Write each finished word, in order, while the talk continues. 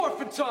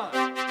Morphin'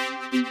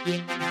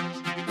 time!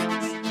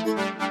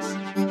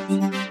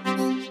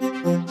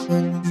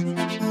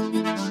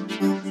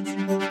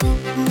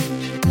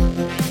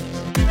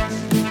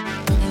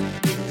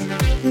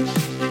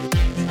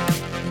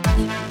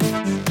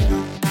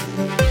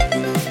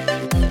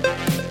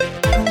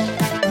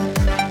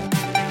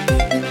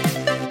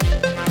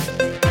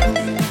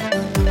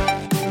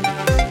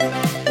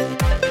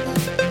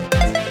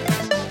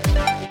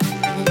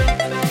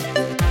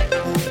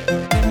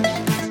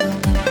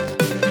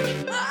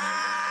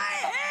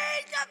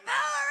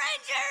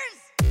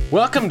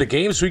 Welcome to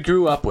Games We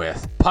Grew Up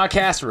With, a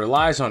podcast that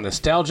relies on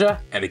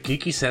nostalgia and a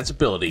geeky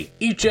sensibility.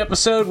 Each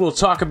episode we'll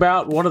talk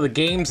about one of the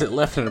games that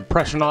left an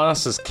impression on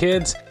us as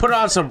kids, put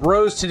on some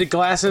rose-tinted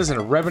glasses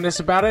and reminisce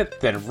about it,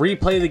 then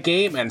replay the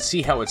game and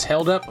see how it's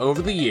held up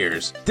over the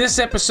years. This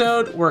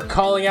episode, we're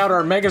calling out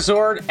our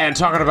Megazord and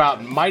talking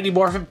about Mighty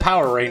Morphin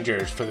Power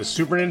Rangers for the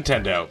Super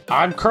Nintendo.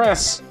 I'm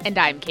Chris. And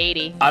I'm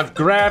Katie. I've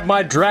grabbed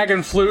my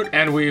dragon flute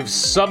and we've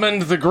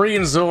summoned the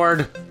Green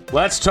Zord.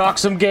 Let's talk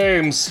some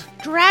games.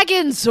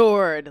 Dragon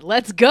Sword,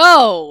 let's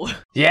go!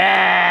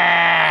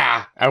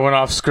 Yeah! I went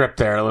off script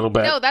there a little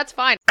bit. No, that's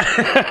fine.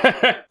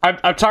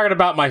 I'm talking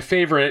about my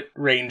favorite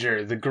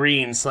ranger, the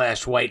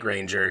green/white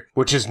ranger,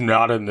 which is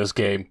not in this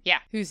game. Yeah,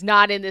 who's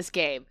not in this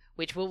game,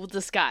 which we'll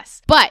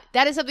discuss. But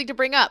that is something to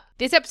bring up.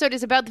 This episode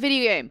is about the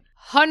video game.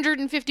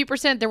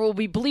 150% there will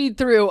be bleed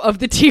through of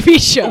the TV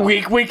show.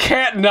 We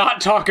can't not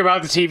talk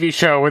about the TV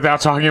show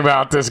without talking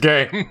about this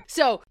game.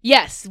 So,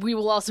 yes, we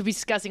will also be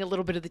discussing a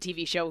little bit of the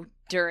TV show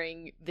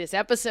during this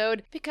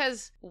episode,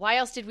 because why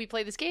else did we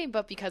play this game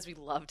but because we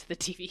loved the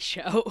TV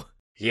show?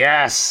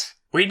 Yes.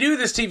 We knew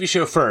this TV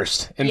show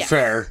first, and Yes.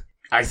 fair,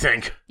 I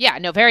think. Yeah,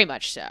 no, very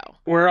much so.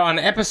 We're on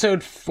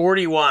episode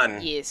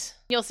 41. Yes.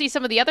 You'll see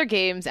some of the other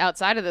games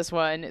outside of this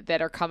one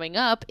that are coming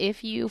up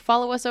if you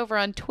follow us over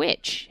on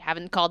Twitch.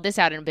 Haven't called this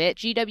out in a bit.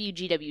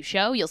 GW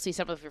Show. You'll see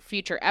some of the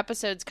future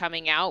episodes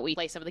coming out. We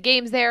play some of the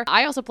games there.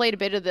 I also played a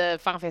bit of the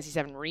Final Fantasy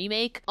VII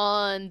Remake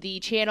on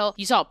the channel.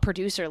 You saw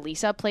producer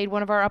Lisa played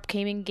one of our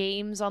upcoming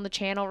games on the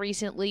channel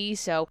recently,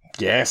 so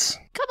Yes.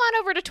 come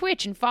on over to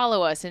Twitch and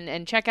follow us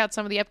and check out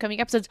some of the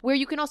upcoming episodes where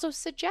you can also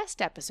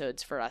suggest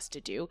episodes for us to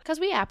do, because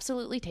we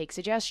absolutely take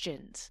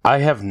suggestions. I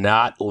have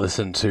not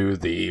listened to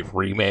the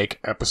remake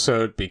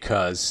episode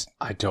because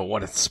I don't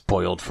want it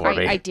spoiled for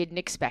me. I didn't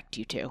expect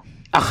you to.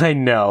 I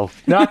know.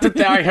 Not that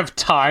I have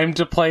time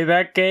to play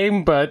that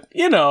game, but,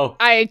 you know.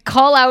 I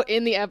call out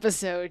in the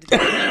episode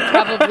that you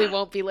probably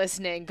won't be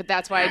listening, but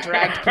that's why I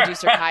dragged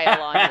producer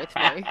Kyle on with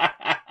me.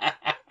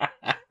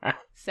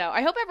 So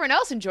I hope everyone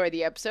else enjoyed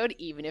the episode,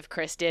 even if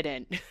Chris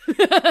didn't.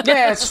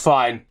 Yeah, it's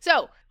fine.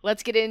 So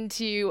let's get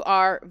into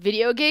our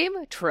video game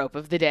trope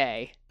of the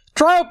day.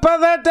 Trope of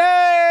the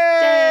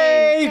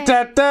day!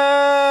 Da,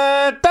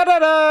 da, da, da,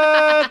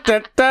 da, da,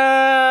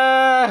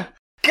 da.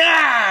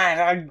 God,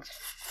 I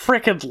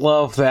freaking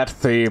love that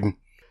theme.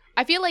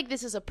 I feel like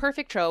this is a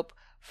perfect trope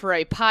for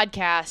a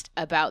podcast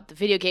about the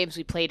video games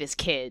we played as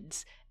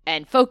kids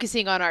and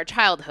focusing on our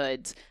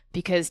childhoods,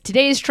 because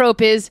today's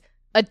trope is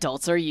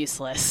adults are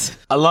useless.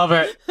 I love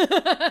it.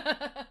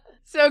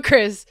 So,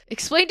 Chris,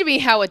 explain to me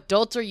how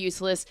adults are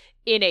useless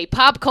in a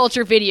pop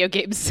culture video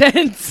game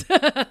sense.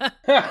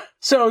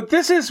 So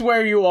this is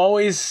where you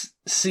always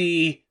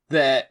see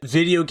that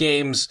video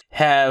games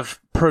have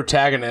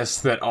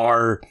protagonists that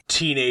are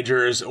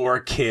teenagers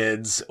or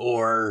kids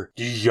or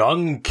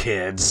young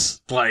kids.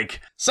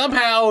 Like,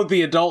 somehow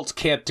the adults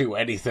can't do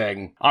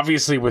anything.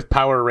 Obviously, with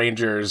Power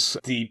Rangers,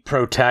 the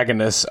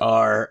protagonists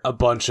are a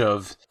bunch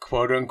of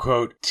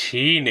quote-unquote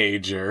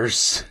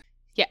teenagers.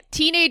 Yeah,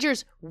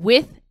 teenagers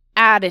with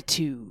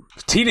attitude.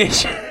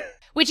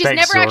 Which is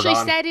Thanks, never actually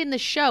Zordon. said in the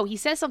show. He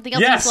says something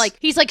else. Yes.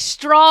 He's like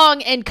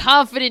strong and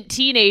confident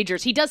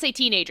teenagers. He does say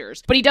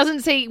teenagers, but he doesn't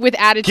say with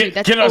attitude.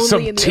 That's Get us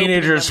only some in the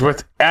teenagers opening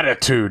with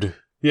attitude.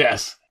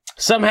 Yes.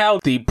 Somehow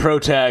the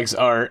protags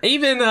are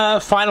even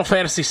Final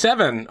Fantasy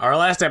VII, our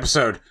last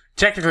episode.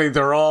 Technically,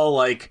 they're all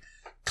like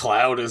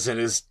Cloud is in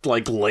his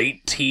like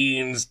late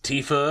teens.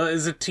 Tifa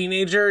is a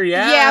teenager.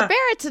 Yeah,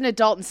 Barrett's an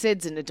adult and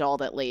Sid's an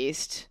adult at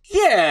least.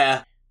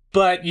 Yeah.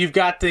 But you've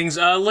got things,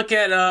 look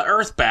at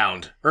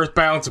Earthbound.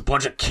 Earthbound's a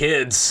bunch of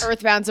kids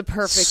Earthbound's a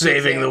perfect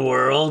saving example. the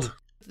world.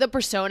 The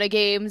Persona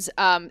games,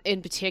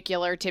 in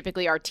particular,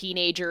 typically are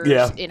teenagers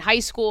Yeah. in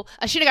high school.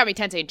 Shinigami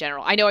Tensei in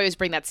general. I know I always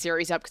bring that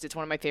series up because it's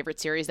one of my favorite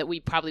series that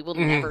we probably will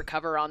never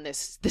cover on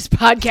this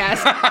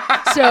podcast.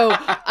 So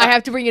I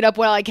have to bring it up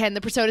while I can. The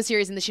Persona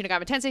series and the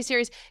Shinigami Tensei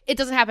series, it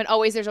doesn't happen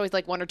always. There's always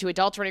like one or two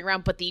adults running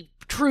around, but the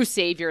true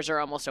saviors are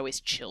almost always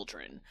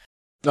children.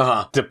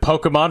 The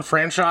Pokemon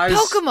franchise.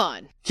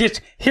 Pokemon!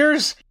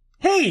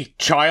 Hey,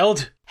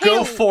 child,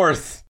 go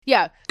forth.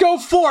 Yeah. Go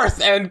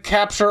forth and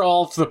capture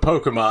all of the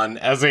Pokemon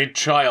as a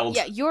child.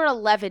 Yeah, you're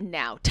 11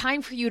 now.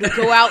 Time for you to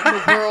go out in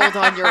the world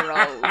on your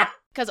own.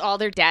 Because all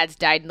their dads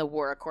died in the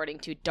war, according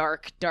to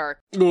dark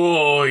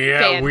Oh,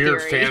 yeah, fan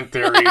weird theory. fan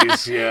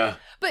theories, yeah.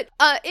 But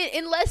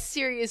in less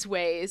serious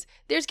ways,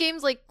 there's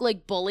games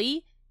like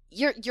Bully.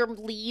 your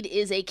lead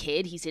is a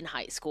kid. He's in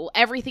high school.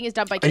 Everything is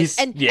done by kids.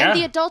 And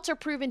the adults are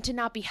proven to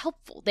not be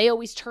helpful. They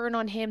always turn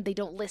on him. They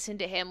don't listen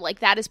to him. Like,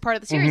 that is part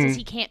of the series, is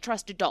he can't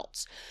trust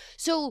adults.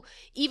 So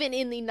even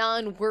in the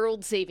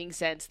non-world saving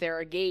sense, there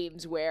are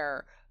games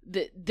where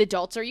the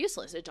adults are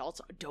useless. Adults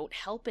don't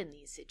help in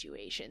these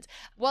situations.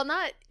 Well,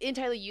 not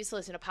entirely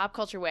useless in a pop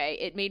culture way.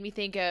 It made me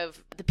think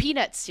of the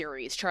Peanuts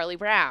series, Charlie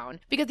Brown,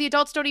 because the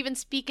adults don't even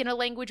speak in a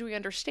language we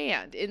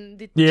understand. In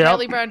the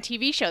Charlie Brown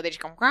TV show, they just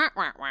go wah,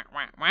 wah, wah,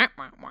 wah, wah,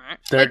 wah, wah.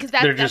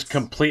 They're just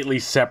completely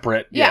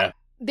separate. Yeah.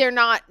 They're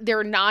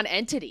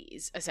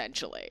non-entities,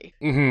 essentially.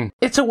 Mm-hmm.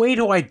 It's a way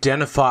to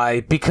identify,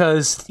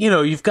 because,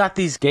 you've got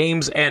these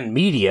games and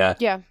media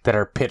that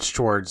are pitched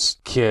towards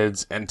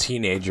kids and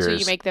teenagers. So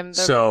you make them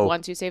the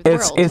ones who save the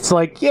world. It's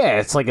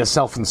like a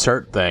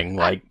self-insert thing.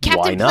 Like, Captain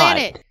why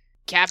Planet. not?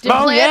 Captain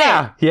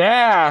Planet.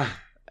 Yeah.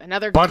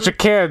 Another bunch of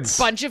kids.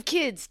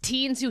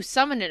 Teens who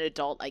summon an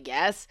adult, I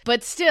guess.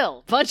 But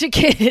still, bunch of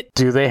kids.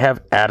 Do they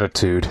have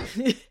attitude?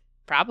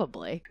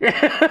 Probably.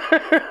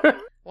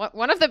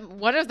 One of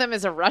them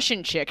is a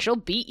Russian chick. She'll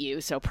beat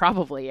you, so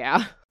probably,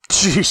 yeah.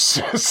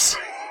 Jesus.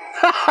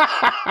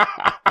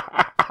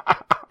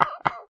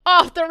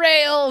 Off the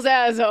rails,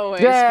 as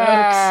always,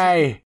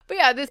 Yay! Folks. But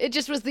yeah, it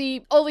just was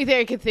the only thing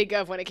I could think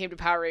of when it came to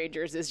Power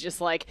Rangers, is just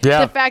like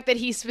the fact that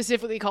he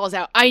specifically calls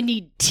out, I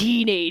need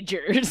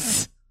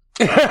teenagers.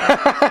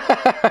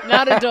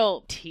 Not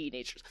adult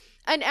teenagers.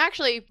 And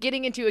actually,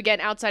 getting into,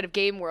 again, outside of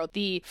game world,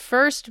 the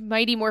first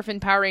Mighty Morphin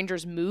Power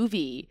Rangers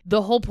movie,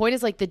 the whole point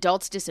is, like, the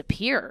adults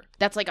disappear.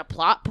 That's, like, a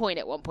plot point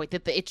at one point,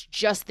 that it's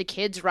just the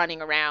kids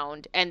running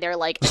around, and they're,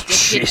 like,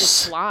 addicted to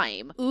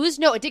slime.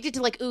 Addicted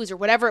to, like, ooze, or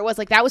whatever it was.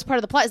 Like, that was part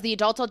of the plot, is the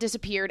adults all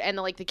disappeared, and,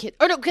 like, the kids...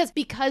 Or no,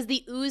 because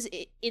the ooze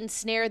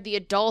ensnared the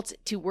adults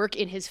to work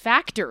in his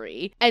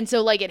factory, and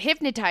so, like, it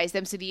hypnotized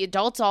them, so the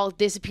adults all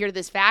disappear to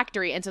this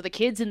factory, and so the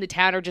kids in the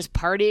town are just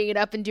partying it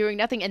up and doing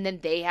nothing, and then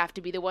they have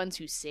to be the ones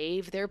who save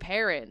their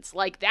parents.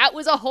 Like, that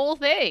was a whole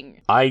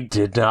thing. I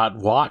did not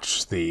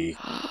watch the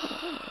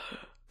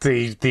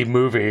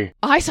movie.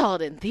 I saw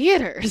it in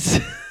theaters.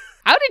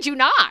 How did you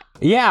not?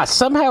 Yeah,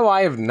 somehow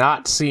I have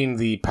not seen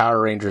the Power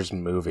Rangers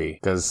movie,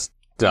 because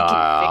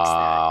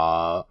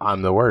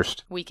I'm the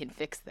worst. We can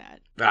fix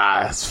that.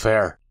 That's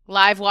fair.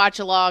 Live watch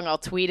along. I'll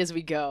tweet as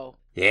we go.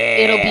 Yeah.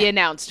 It'll be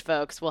announced,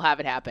 folks. We'll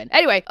have it happen.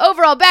 Anyway,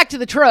 overall, back to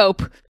the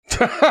trope.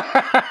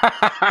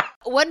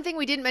 One thing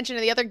we didn't mention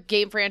in the other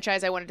game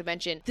franchise I wanted to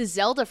mention, the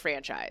Zelda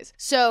franchise.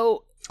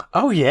 So...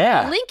 Oh,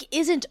 yeah. Link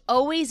isn't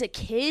always a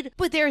kid,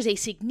 but there's a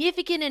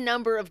significant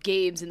number of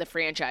games in the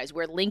franchise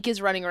where Link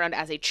is running around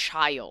as a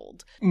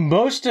child.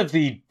 Most of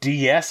the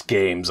DS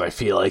games, I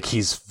feel like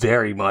he's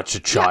very much a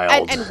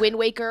child. Yeah, and Wind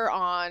Waker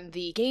on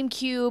the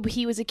GameCube,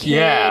 he was a kid.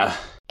 Yeah.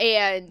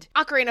 And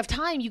Ocarina of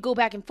Time, you go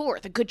back and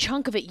forth. A good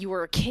chunk of it, you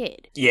were a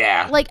kid.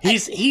 Yeah. Like I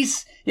was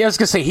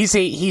gonna say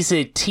he's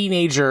a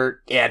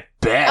teenager at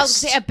best. I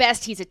was gonna say at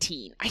best he's a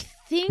teen. I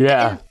think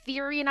in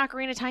theory in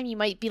Ocarina of Time you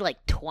might be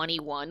like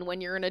 21 when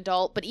you're an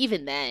adult, but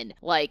even then,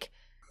 like,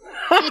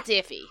 it's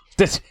iffy.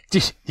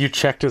 You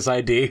checked his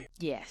ID?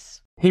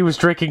 Yes. He was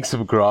drinking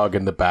some grog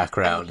in the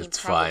background. It's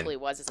fine.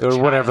 Was as a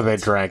child. Whatever they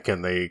drank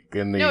in the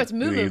No, it's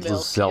Moo Moo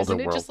milk. Zelda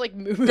Isn't it world. just like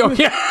Moo Moo? Oh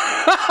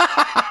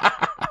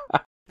yeah.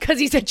 Because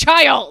he's a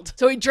child,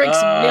 so he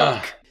drinks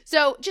milk.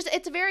 So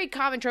it's a very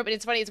common trope, and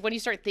it's funny. It's when you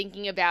start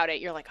thinking about it,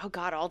 you're like, oh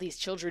god, all these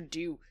children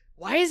do.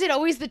 Why is it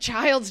always the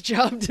child's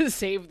job to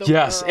save the world?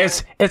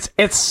 Yes,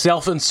 it's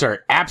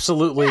self-insert.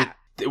 Absolutely. Yeah.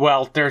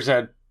 Well, there's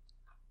a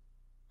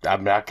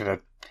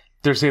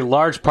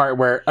large part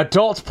where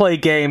adults play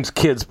games,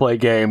 kids play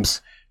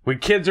games. When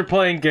kids are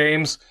playing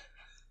games,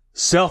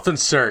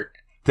 self-insert.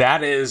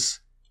 That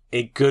is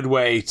a good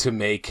way to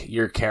make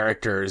your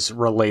characters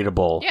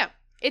relatable. Yeah.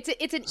 It's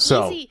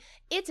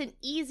an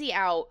easy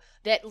out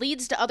that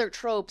leads to other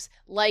tropes,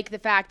 like the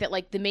fact that,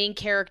 like, the main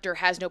character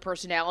has no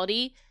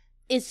personality.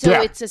 It's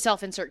a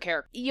self-insert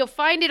character. You'll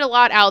find it a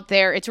lot out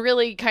there. It's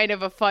really kind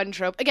of a fun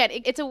trope. Again,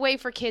 it's a way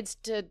for kids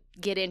to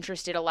get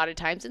interested a lot of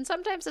times. And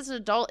sometimes as an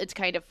adult, it's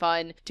kind of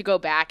fun to go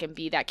back and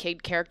be that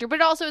kid character. But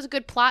it also is a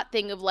good plot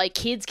thing of, like,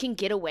 kids can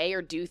get away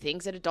or do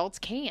things that adults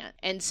can't.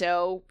 And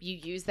so you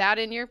use that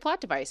in your plot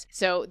device.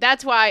 So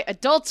that's why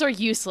adults are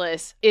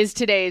useless is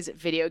today's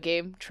video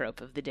game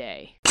trope of the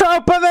day.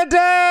 Trope of the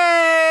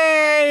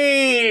day!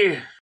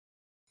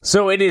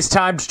 So it is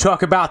time to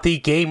talk about the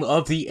game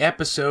of the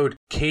episode.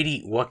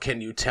 Katie, what can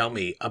you tell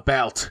me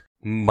about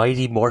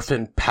Mighty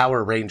Morphin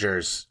Power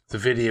Rangers, the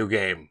video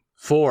game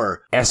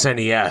for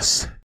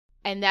SNES?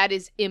 And that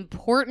is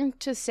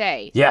important to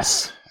say.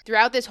 Yes.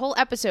 Throughout this whole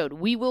episode,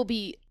 we will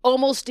be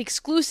almost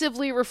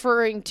exclusively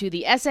referring to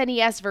the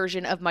SNES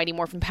version of Mighty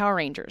Morphin Power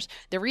Rangers.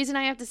 The reason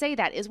I have to say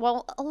that is,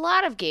 while a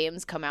lot of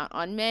games come out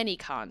on many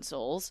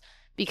consoles,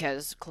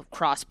 because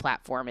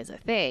cross-platform is a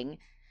thing,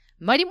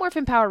 Mighty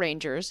Morphin Power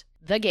Rangers,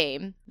 the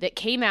game that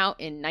came out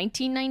in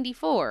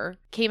 1994,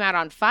 came out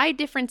on 5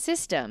 different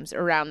systems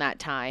around that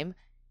time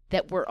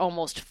that were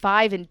almost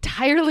 5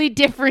 entirely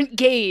different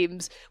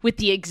games with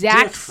the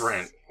exact...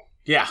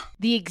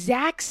 the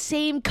exact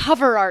same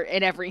cover art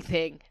and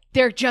everything.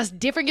 They're just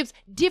different games,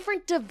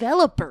 different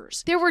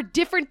developers. There were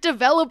different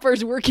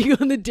developers working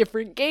on the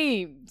different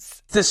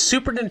games. The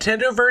Super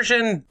Nintendo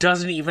version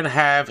doesn't even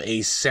have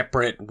a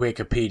separate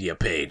Wikipedia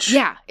page.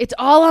 Yeah, it's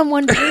all on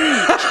one page.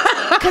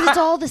 Because it's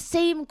all the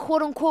same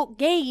quote-unquote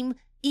game,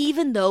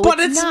 even though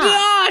it's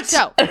not.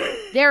 So,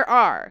 there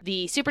are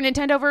the Super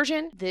Nintendo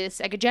version, the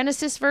Sega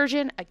Genesis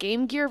version, a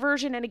Game Gear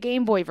version, and a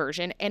Game Boy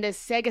version, and a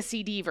Sega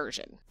CD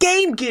version.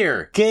 Game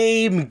Gear!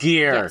 Game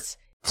Gear! Yes.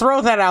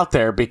 Throw that out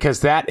there because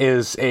that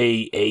is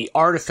a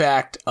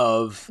artifact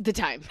of... The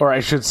time. Or I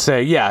should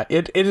say, yeah,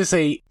 it is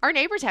a... Our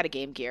neighbors had a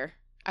Game Gear.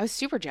 I was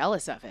super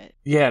jealous of it.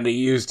 Yeah, and it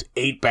used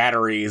 8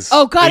 batteries.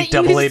 Oh, God, 8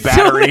 it used AA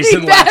so batteries many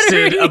and lasted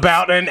batteries.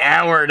 about an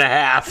hour and a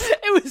half.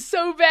 It was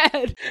so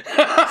bad.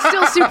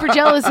 Still super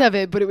jealous of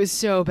it, but it was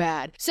so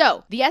bad.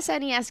 So, the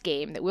SNES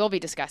game that we'll be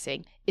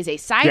discussing is a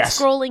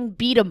side-scrolling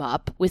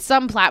beat-em-up with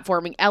some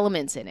platforming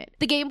elements in it.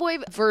 The Game Boy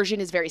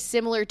version is very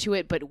similar to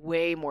it, but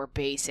way more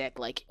basic,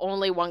 like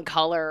only one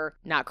color,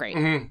 not great.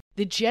 Mm-hmm.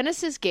 The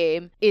Genesis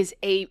game is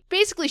a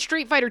basically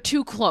Street Fighter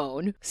 2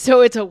 clone,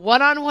 so it's a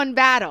one-on-one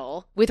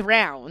battle with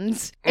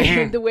rounds,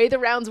 and the way the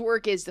rounds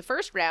work is the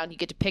first round, you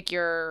get to pick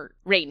your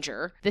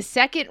ranger. The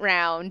second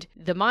round,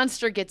 the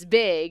monster gets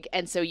big,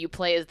 and so you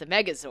play as the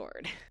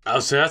Megazord. Oh,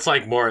 so that's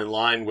like more in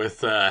line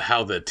with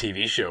how the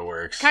TV show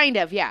works. Kind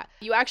of, yeah.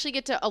 You actually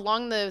get to,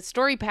 along the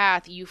story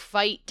path, you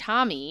fight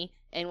Tommy,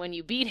 and when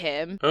you beat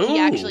him, he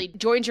actually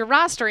joins your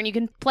roster, and you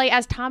can play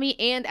as Tommy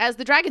and as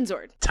the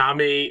Dragonzord.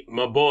 Tommy,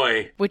 my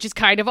boy. Which is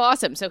kind of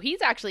awesome. So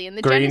he's actually in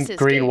the Genesis game.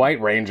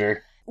 Green-White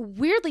Ranger.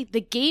 Weirdly,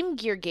 the Game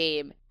Gear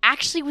game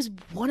actually was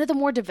one of the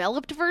more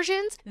developed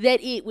versions,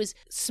 that it was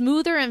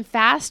smoother and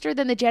faster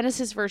than the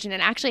Genesis version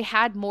and actually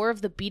had more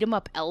of the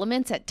beat-em-up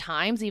elements at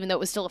times, even though it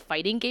was still a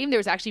fighting game. There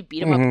was actually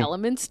beat-em-up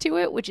elements to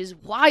it, which is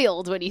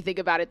wild when you think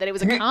about it, that it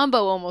was a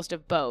combo almost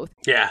of both.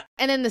 Yeah.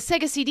 And then the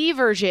Sega CD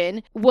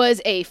version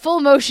was a full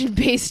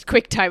motion-based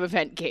QuickTime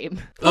event game.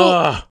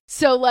 Ugh.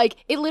 So, like,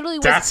 it literally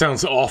was... That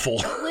sounds awful.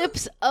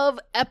 clips of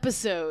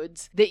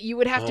episodes that you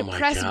would have to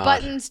press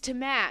buttons to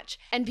match.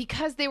 And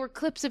because they were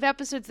clips of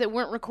episodes that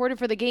weren't recorded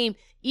for the game,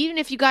 even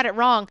if you got it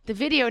wrong, the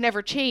video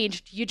never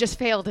changed. You just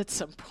failed at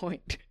some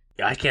point.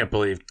 I can't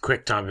believe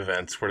QuickTime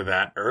events were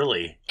that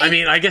early. I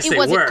mean, I guess they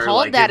were. It wasn't called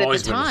like, that at the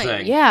time.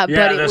 Thing. Yeah,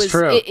 but it that's was.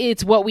 True.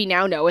 It's what we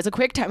now know as a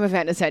QuickTime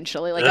event,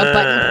 essentially. Like a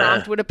button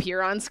prompt would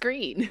appear on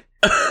screen.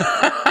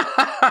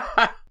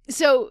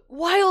 So,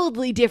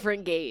 wildly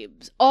different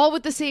games, all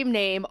with the same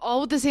name,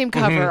 all with the same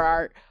cover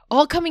art,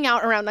 all coming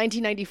out around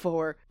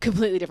 1994,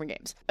 completely different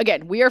games.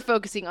 Again, we are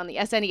focusing on the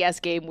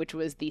SNES game, which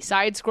was the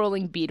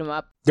side-scrolling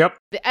beat-em-up. Yep.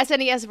 The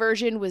SNES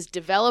version was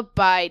developed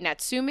by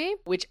Natsume,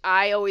 which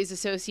I always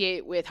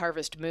associate with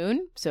Harvest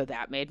Moon, so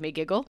that made me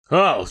giggle.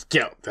 Oh,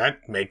 yeah,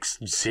 that makes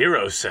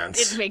zero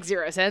sense. It makes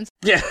zero sense.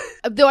 Yeah.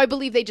 Though I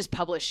believe they just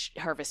published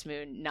Harvest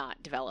Moon,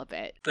 not develop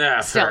it.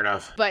 Yeah, fair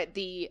enough. But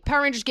the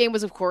Power Rangers game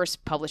was, of course,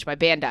 published by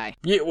Bandai.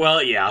 Yeah,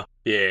 well, yeah.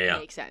 Yeah.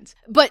 Makes sense.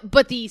 But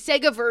the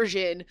Sega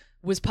version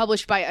was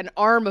published by an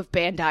arm of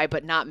Bandai,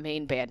 but not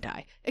main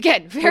Bandai.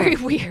 Again, very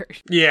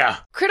weird. Yeah.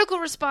 Critical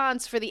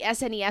response for the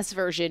SNES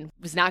version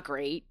was not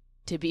great,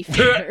 to be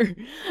fair.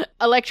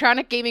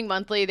 Electronic Gaming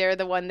Monthly, they're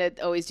the one that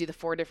always do the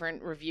 4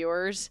 different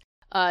reviewers.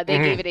 They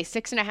gave it a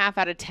 6.5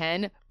 out of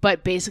 10,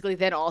 but basically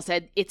then all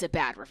said it's a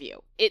bad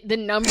review. The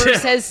number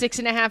says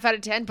 6.5 out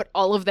of 10, but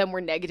all of them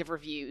were negative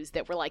reviews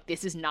that were like,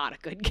 this is not a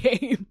good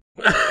game.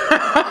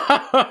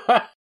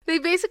 They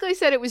basically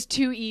said it was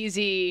too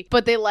easy,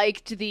 but they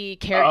liked the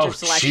character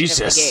selection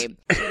of the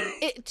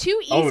game.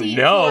 Too easy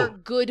for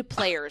good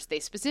players. They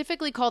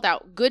specifically called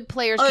out good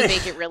players can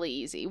make it really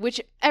easy,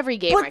 which every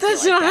game I feel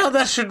that's like not that. how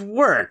that should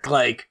work.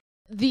 Like,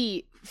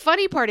 the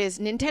funny part is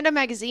Nintendo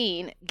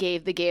Magazine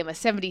gave the game a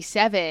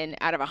 77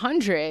 out of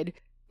 100,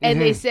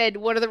 and they said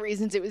one of the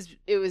reasons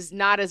it was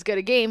not as good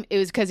a game, it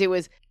was because it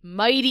was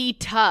mighty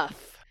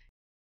tough.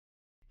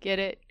 Get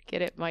it?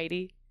 Get it,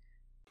 mighty?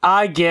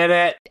 I get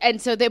it.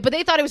 And so but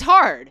they thought it was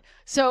hard.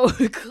 So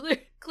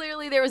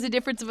clearly there was a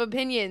difference of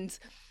opinions,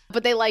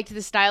 but they liked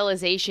the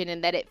stylization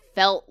and that it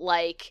felt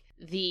like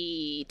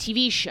the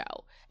TV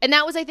show. And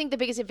that was, I think, the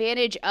biggest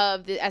advantage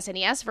of the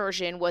SNES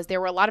version was there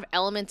were a lot of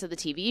elements of the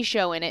TV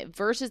show in it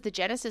versus the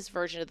Genesis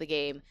version of the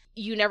game.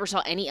 You never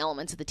saw any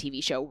elements of the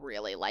TV show,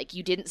 really. Like,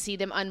 you didn't see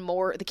them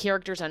the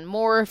characters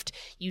unmorphed.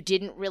 You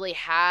didn't really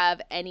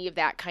have any of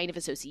that kind of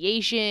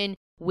association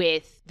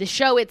with the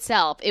show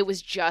itself. It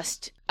was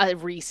just a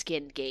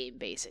reskinned game,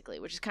 basically,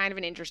 which is kind of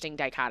an interesting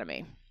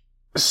dichotomy.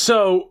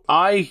 So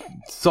I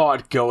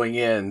thought going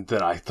in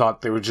that I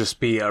thought there would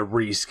just be a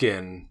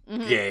reskin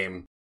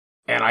game,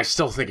 and I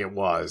still think it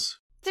was.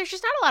 There's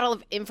just not a lot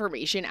of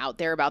information out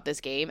there about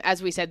this game.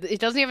 As we said, it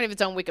doesn't even have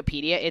its own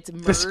Wikipedia. It's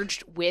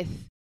merged with...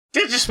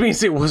 It just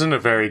means it wasn't a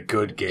very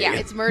good game. Yeah,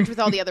 it's merged with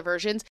all the other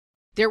versions.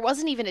 There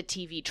wasn't even a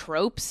TV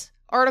Tropes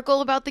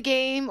article about the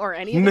game or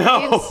any of the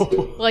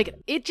games. Like,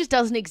 it just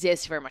doesn't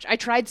exist very much. I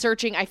tried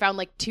searching. I found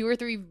like 2 or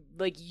 3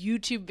 like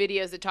YouTube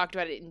videos that talked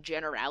about it in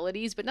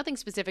generalities, but nothing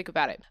specific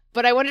about it.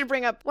 But I wanted to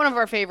bring up one of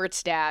our favorite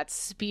stats,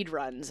 speed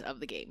runs of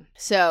the game.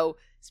 So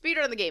speed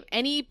run of the game,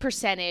 any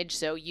percentage,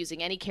 so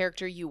using any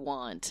character you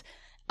want.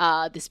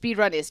 The speed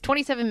run is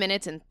 27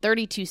 minutes and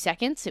 32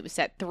 seconds. It was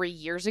set 3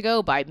 years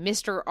ago by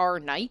Mr. R.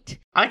 Knight.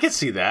 I could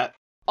see that.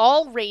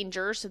 All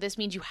rangers, so this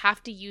means you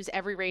have to use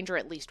every ranger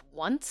at least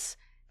once.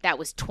 That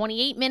was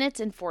 28 minutes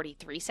and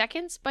 43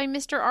 seconds by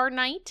Mr. R.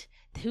 Knight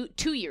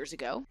 2 years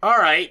ago. All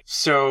right.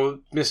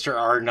 So Mr.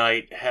 R.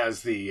 Knight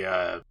has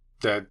the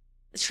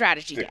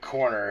strategy the deck.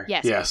 corner.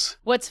 Yes.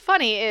 What's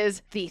funny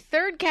is the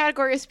third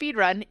category of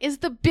speedrun is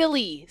the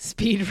Billy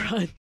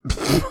speedrun.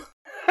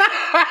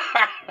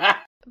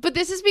 But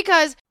this is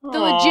because the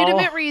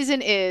legitimate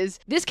reason is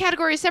this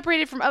category is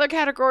separated from other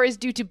categories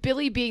due to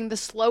Billy being the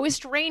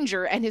slowest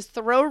ranger and his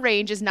throw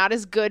range is not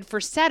as good for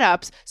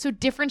setups, so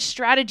different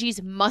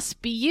strategies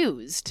must be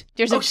used.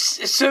 So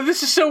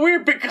this is so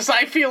weird because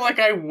I feel like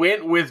I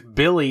went with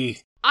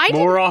Billy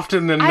more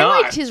often than not.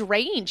 I liked his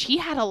range. He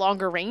had a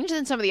longer range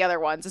than some of the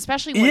other ones,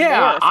 especially when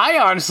Yeah, North. I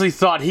honestly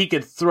thought he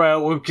could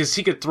throw because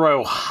he could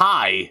throw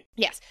high.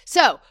 Yes.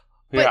 So,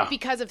 but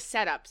because of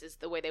setups is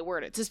the way they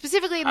word it. So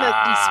specifically in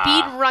the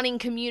speed running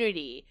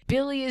community,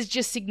 Billy is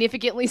just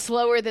significantly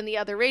slower than the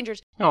other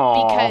rangers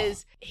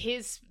because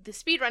the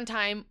speed run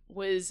time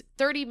was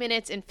 30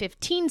 minutes and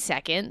 15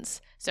 seconds.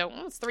 So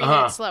it's 3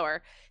 minutes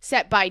slower,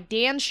 set by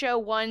Dan Show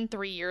 1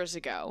 3 years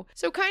ago.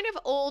 So kind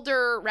of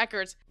older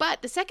records.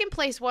 But the second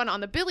place one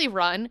on the Billy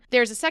run,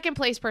 there's a second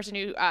place person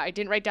who I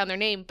didn't write down their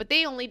name, but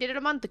they only did it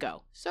a month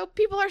ago. So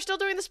people are still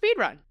doing the speed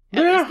run.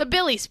 At least the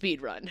Billy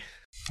speed run.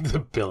 The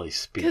Billy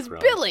speedrun. Because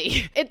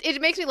Billy.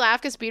 It makes me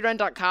laugh because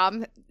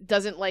speedrun.com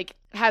doesn't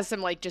has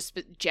some just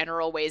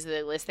general ways that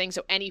they list things.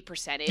 So any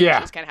percentage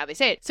is kind of how they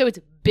say it. So it's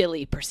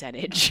Billy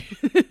percentage.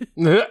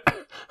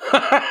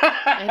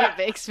 And it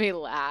makes me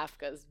laugh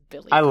because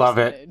Billy I love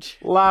percentage.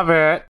 it. Love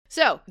it.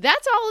 So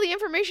that's all the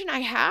information I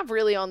have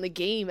really on the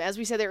game. As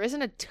we said, there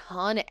isn't a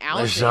ton out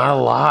there. There's not a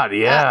lot,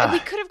 yeah. We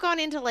could have gone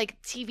into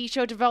TV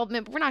show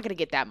development, but we're not going to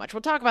get that much.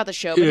 We'll talk about the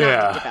show, but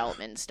not the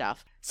development and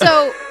stuff.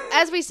 So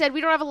as we said, we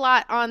don't have a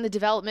lot on the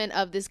development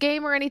of this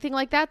game or anything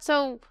like that.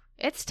 So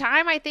it's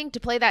time, I think, to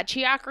play that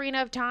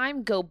Ocarina of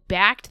Time, go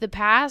back to the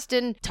past,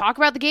 and talk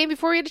about the game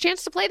before we get a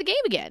chance to play the game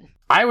again.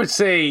 I would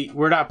say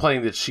we're not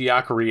playing the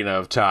Ocarina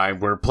of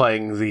Time. We're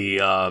playing the,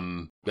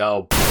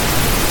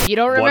 You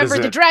don't remember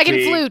the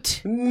Dragon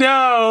Flute?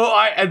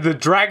 No, the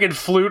Dragon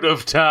Flute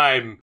of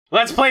Time.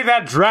 Let's play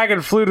that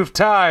Dragon Flute of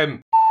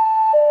Time.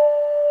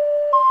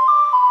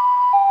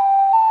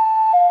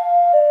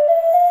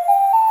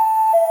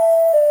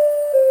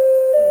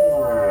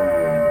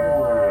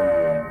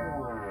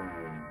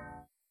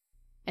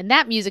 And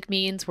that music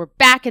means we're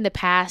back in the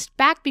past,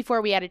 back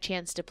before we had a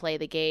chance to play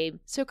the game.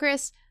 So,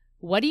 Chris,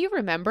 what do you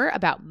remember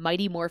about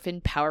Mighty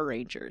Morphin Power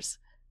Rangers?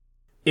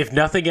 If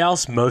nothing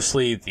else,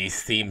 mostly the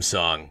theme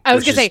song. I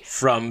was going to say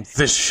from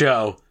this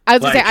show. I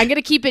was going to say, I'm going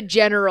to keep it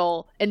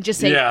general and just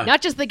say,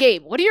 not just the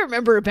game. What do you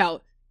remember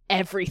about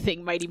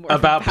everything Mighty Morphin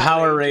about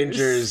Power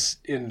Rangers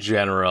in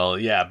general?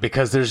 Yeah,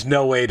 because there's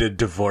no way to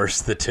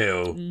divorce the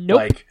two.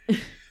 Nope.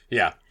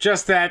 Yeah,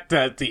 just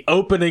the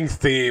opening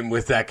theme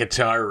with that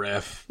guitar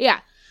riff. Yeah.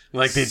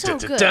 Like the so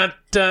dun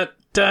dun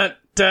dun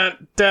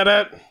dun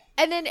dun.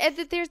 And then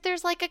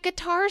there's a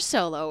guitar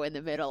solo in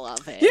the middle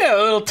of it. Yeah,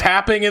 a little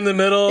tapping in the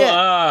middle.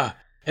 Yeah.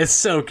 It's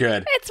so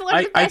good. It's one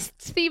of the best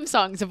theme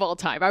songs of all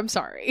time. I'm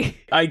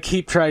sorry. I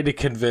keep trying to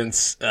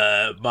convince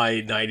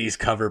my 90s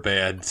cover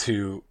band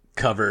to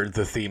cover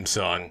the theme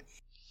song.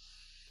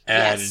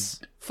 And yes,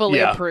 fully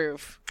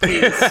approve.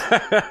 Please.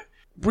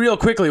 Real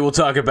quickly, we'll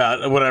talk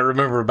about what I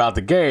remember about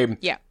the game.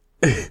 Yeah.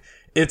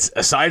 It's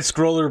a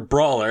side-scroller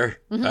brawler.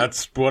 Mm-hmm.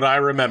 That's what I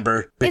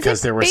remember,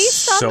 because there were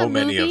so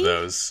many of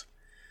those.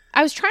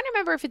 I was trying to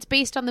remember if it's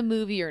based on the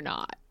movie or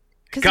not.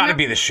 Gotta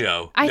be the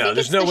show. No,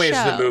 there's no way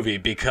it's the movie,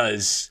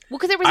 because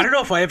I don't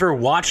know if I ever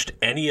watched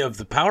any of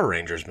the Power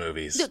Rangers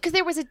movies. Because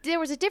there was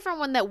a different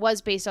one that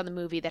was based on the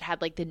movie that had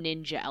the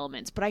ninja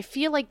elements, but I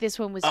feel like this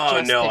one was just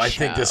the show. I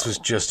think this was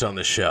just on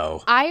the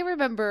show. I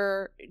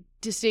remember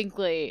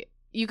distinctly.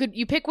 You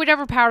pick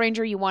whatever Power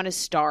Ranger you want to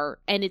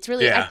start, and it's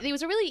really it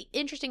was a really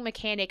interesting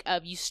mechanic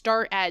of you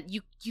start at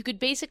you could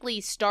basically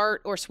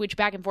start or switch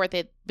back and forth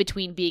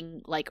between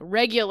being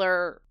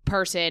regular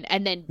person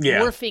and then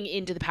morphing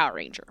into the Power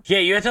Ranger. Yeah,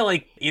 you had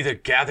to either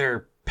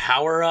gather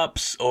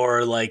power-ups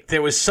or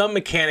there was some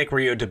mechanic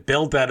where you had to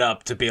build that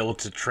up to be able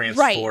to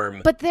transform.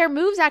 Right. But their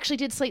moves actually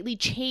did slightly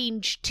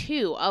change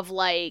too of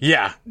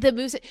the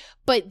moves.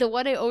 But the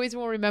one I always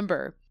will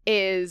remember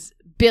is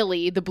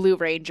Billy, the Blue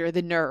Ranger,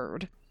 the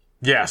nerd.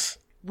 Yes.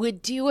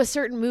 Would do a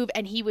certain move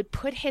and he would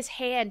put his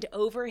hand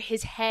over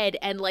his head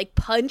and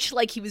punch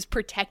like he was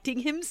protecting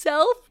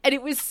himself. And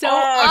it was so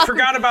awkward. I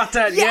forgot about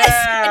that. Yes!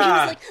 Yeah. And he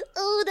was like,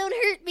 oh, don't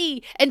hurt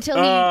me. Until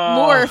he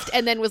morphed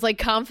and then was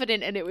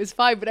confident and it was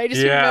fine. But I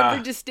just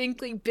remember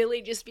distinctly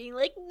Billy just being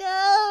like,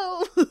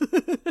 no.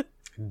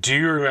 Do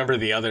you remember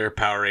the other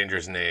Power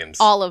Rangers names?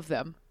 All of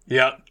them.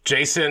 Yep.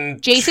 Jason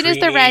Is the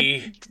Trini,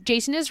 red.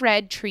 Jason is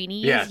red.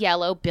 Trini Yeah. is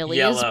yellow. Billy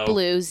is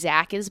blue.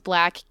 Zach is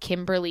black.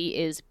 Kimberly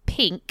is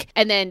pink.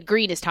 And then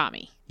green is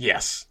Tommy.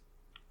 Yes.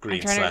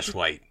 Green /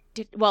 white.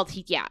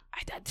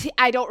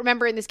 I don't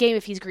remember in this game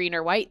if he's green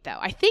or white, though.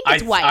 I think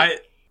it's white.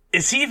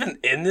 Is he even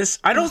in this?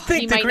 I don't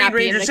He think the might Green not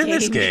be in Ranger's the in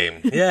this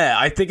game. Yeah,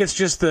 I think it's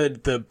just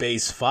the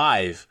base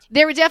 5.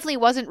 There definitely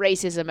wasn't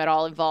racism at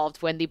all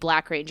involved when the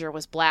Black Ranger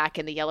was black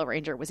and the Yellow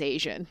Ranger was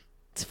Asian.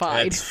 It's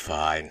fine.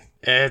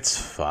 It's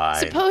fine.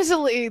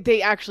 Supposedly,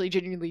 they actually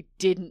genuinely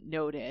didn't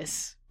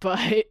notice,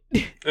 but...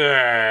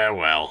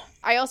 well.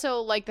 I also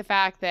like the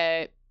fact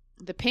that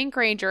the Pink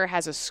Ranger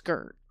has a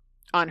skirt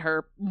on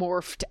her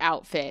morphed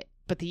outfit,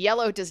 but the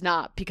Yellow does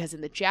not, because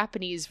in the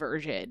Japanese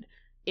version,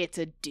 it's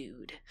a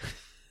dude.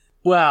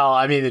 Well,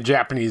 I mean, the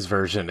Japanese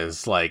version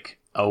is like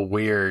a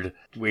weird.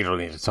 We don't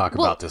need to talk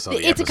about this on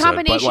the episode. It's a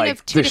combination but, like,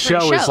 of two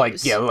different shows. The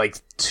show is like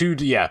two.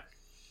 Yeah.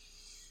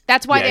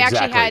 That's why they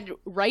actually exactly. had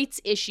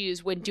rights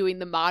issues when doing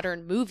the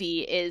modern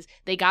movie. Is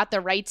they got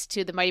the rights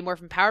to the Mighty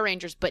Morphin Power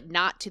Rangers, but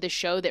not to the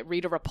show that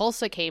Rita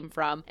Repulsa came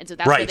from, and so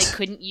that's why they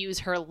couldn't use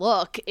her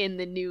look in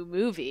the new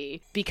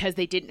movie because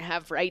they didn't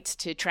have rights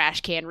to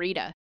Trash Can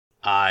Rita.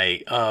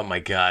 Oh my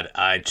god,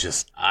 I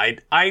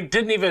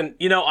didn't even,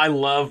 I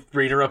love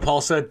Rita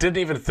Repulsa, didn't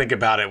even think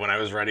about it when I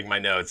was writing my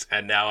notes,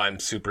 and now I'm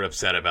super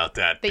upset about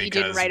that because you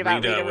didn't write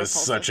about Rita was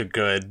Repulsa.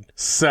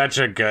 such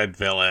a good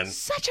villain.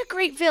 Such a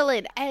great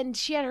villain, and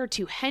she had her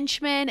 2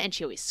 henchmen, and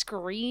she always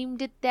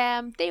screamed at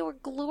them. They were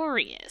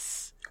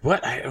glorious.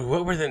 What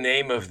were the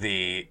name of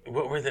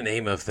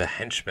the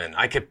henchmen?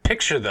 I could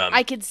picture them.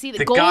 I could see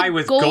the guy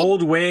with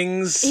gold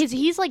wings.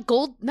 He's like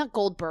not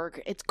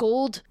Goldberg. It's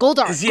Goldar.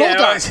 Yeah,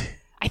 Goldar.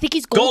 I think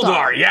he's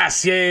Goldar.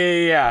 Yes,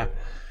 yeah.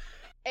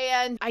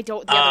 And I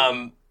don't.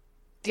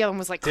 The other one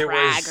was like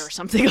Crag or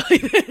something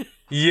like that.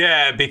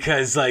 Yeah,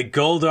 because like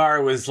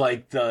Goldar was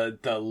like the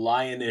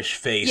lionish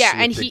face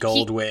with the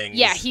gold wings.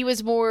 Yeah, he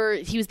was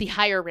the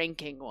higher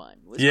ranking one.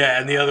 Yeah,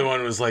 and the other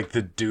one was like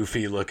the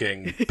doofy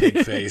looking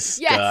pig face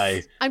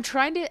guy. I'm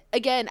trying to,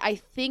 again, I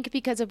think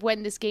because of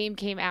when this game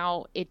came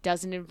out, it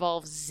doesn't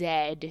involve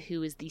Zed,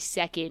 who is the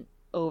second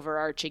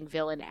overarching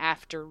villain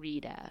after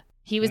Rita.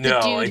 He was the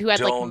dude who had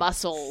like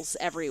muscles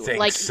everywhere,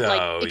 like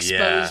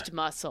exposed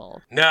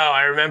muscle. No,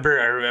 I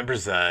remember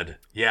Zed.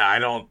 Yeah, I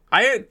don't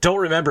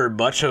remember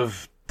much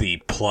of the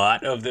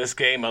plot of this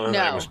game other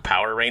than it was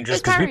Power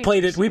Rangers because we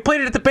played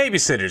it at the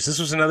Babysitters. This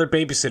was another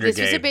babysitter game. This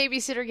was a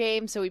babysitter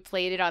game, so we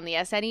played it on the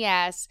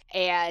SNES,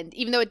 and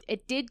even though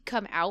it did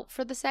come out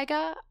for the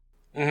Sega,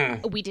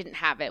 we didn't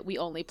have it. We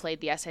only played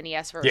the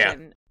SNES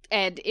version.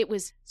 And it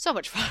was so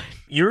much fun.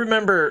 You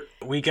remember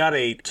we got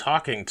a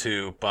talking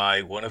to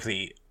by one of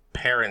the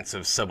parents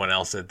of someone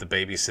else at the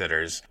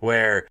Babysitters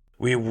where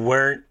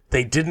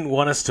they didn't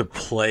want us to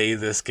play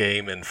this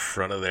game in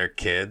front of their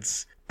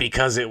kids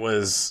because it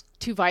was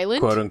too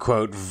violent, quote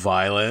unquote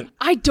violent.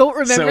 I don't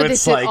remember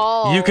this at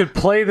all. You could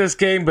play this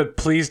game, but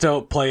please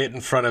don't play it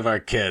in front of our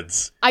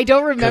kids. I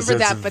don't remember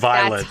that, but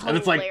violent.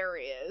 That's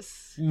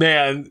hilarious. And it's like,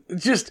 man,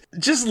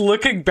 just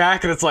looking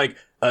back, and it's like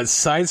a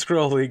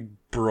side-scrolling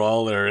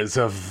brawler is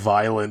a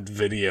violent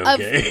video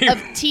game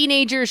of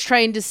teenagers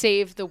trying to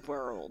save the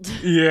world.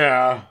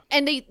 Yeah,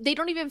 and they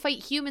don't even fight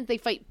humans; they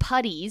fight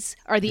putties.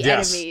 Are the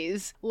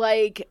enemies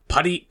like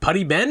putty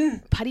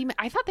men? Putty men.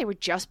 I thought they were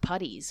just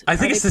putties. I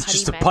think it's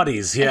just the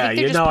putties. Yeah, I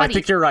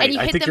think you're right.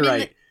 I think you're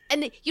right.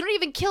 And you don't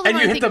even kill them.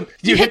 And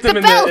you hit them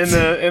in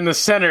the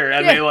center,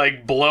 and they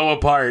like blow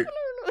apart.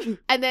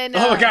 And then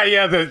oh my god,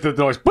 yeah, the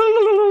noise.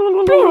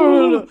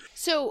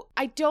 So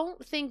I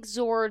don't think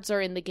Zords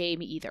are in the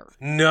game either.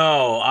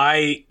 No,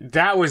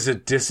 that was a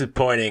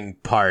disappointing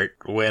part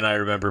when I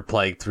remember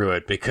playing through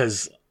it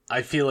because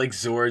I feel like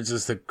Zords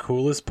is the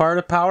coolest part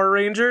of Power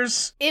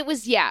Rangers. It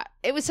was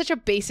such a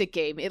basic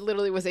game. It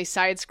literally was a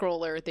side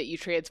scroller that you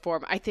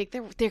transform. I think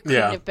there couldn't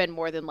have been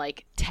more than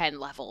like 10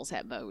 levels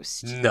at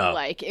most. No.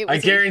 Like it was I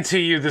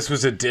guarantee you this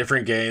was a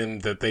different game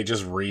that they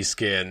just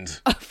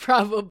reskinned.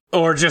 Probably.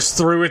 Or just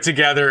threw it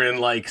together in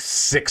like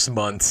 6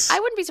 months. I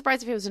wouldn't be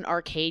surprised if it was an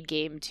arcade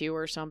game too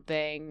or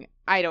something.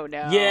 I don't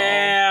know.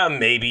 Yeah,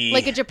 maybe.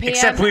 Like in Japan.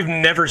 Except we've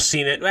never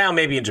seen it. Well,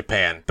 maybe in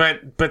Japan.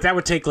 But that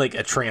would take like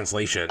a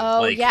translation.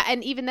 Oh, yeah.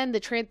 And even then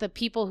the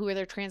people who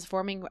they're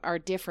transforming are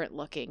different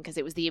looking because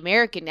it was the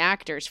American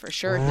actors for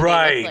sure.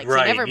 Right.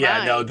 So never yeah,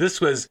 mind. no,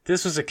 this was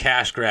a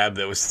cash grab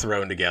that was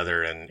thrown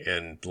together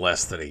in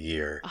less than a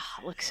year. Oh,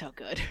 it looks so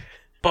good.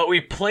 But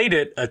we played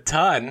it a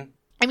ton.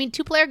 I mean,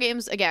 2-player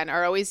games, again,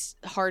 are always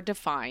hard to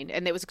find.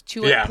 And there was a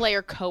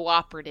 2-player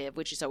cooperative,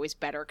 which is always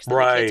better because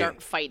the kids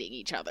aren't fighting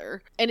each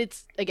other. And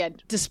it's, again,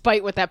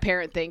 despite what that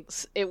parent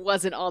thinks, it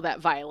wasn't all that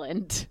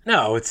violent.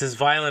 No, it's as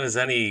violent as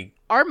any...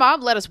 Our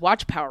mom let us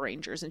watch Power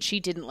Rangers, and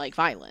she didn't like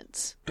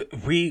violence.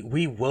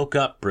 We woke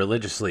up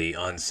religiously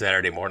on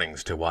Saturday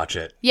mornings to watch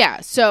it.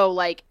 Yeah, so,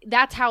 like,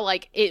 that's how,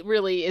 like, it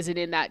really isn't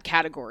in that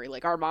category.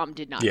 Like, our mom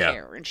did not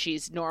care, and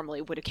she's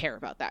normally would care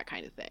about that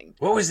kind of thing.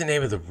 What was the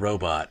name of the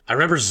robot? I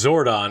remember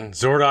Zordon.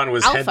 Zordon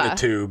was Alpha. head in the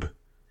tube.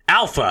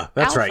 Alpha.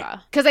 That's right.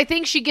 Because I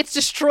think she gets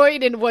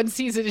destroyed in one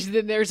season, and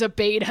then there's a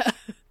beta.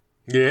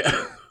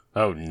 Yeah.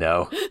 Oh,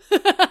 no.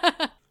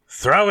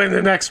 Throw in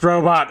the next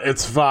robot.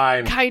 It's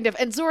fine. Kind of.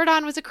 And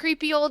Zordon was a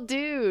creepy old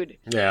dude.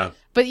 Yeah.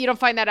 But you don't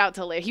find that out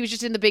till later. He was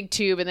just in the big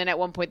tube, and then at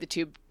one point the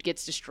tube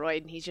gets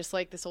destroyed, and he's just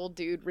like this old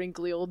dude,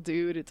 wrinkly old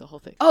dude. It's a whole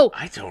thing. Oh!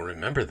 I don't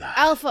remember that.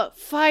 Alpha,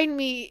 find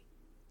me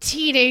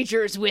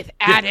teenagers with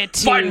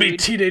attitude. Find me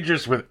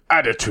teenagers with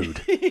attitude.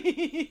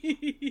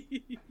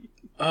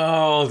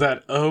 Oh,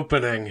 that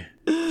opening.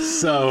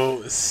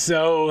 So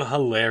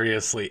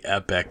hilariously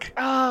epic.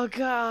 Oh,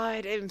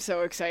 God. I'm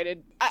so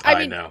excited. I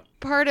mean, know.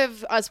 Part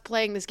of us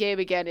playing this game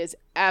again is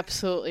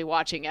absolutely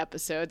watching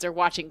episodes or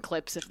watching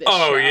clips of this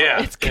show. Oh,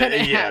 yeah. It's gonna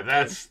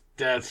happen.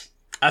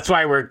 That's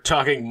why we're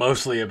talking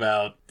mostly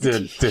about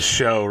the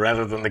show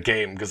rather than the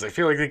game, because I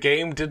feel like the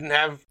game didn't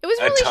have it was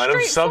really a ton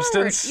of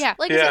substance. Yeah,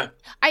 like I said,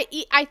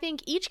 I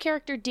think each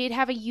character did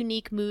have a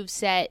unique move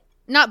set.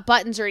 Not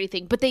buttons or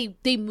anything, but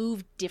they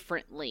moved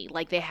differently.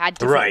 Like, they had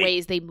different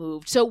ways they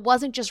moved. So it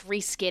wasn't just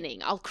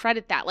reskinning. I'll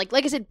credit that. Like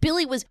I said,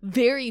 Billy was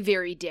very,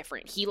 very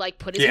different. He,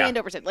 put his hand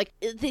over his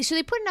head. So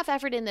they put enough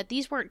effort in that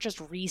these weren't just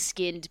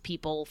reskinned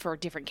people for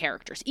different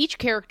characters. Each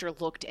character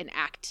looked and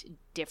acted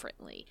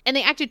differently. And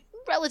they acted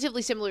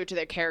relatively similar to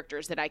their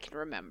characters that I can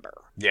remember.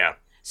 Yeah.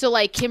 So,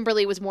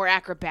 Kimberly was more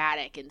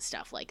acrobatic and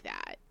stuff like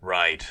that.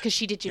 Right. Because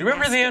she did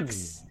gymnastics. You remember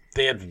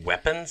they had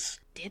weapons?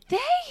 Did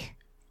they?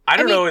 I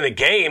don't know in the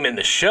game, in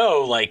the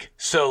show,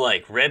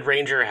 Red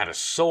Ranger had a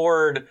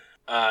sword,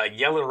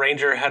 Yellow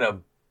Ranger had a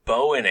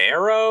bow and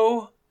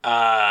arrow,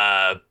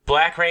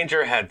 Black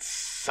Ranger had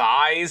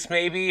sais,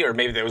 maybe, or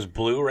maybe there was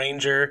Blue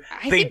Ranger.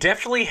 They did the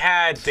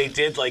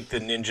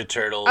Ninja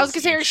Turtles. I was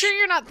gonna say, are you sure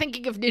you're not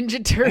thinking of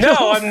Ninja Turtles?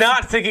 No, I'm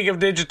not thinking of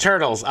Ninja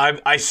Turtles.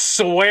 I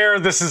swear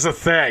this is a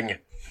thing.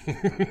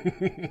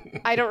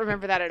 I don't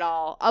remember that at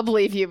all. I'll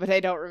believe you, but I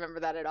don't remember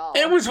that at all.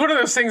 It was one of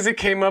those things that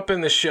came up in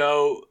the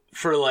show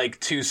for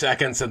 2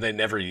 seconds and they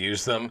never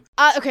used them.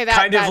 Okay,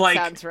 that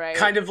sounds right.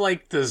 Kind of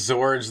like the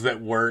Zords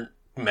that weren't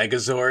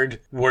Megazord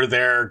were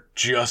there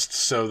just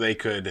so they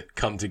could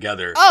come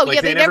together. Oh,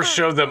 yeah, they never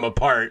showed them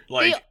apart.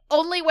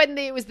 Only when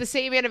it was the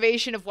same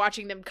animation of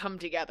watching them come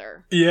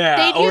together.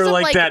 Yeah, they'd use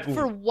them, that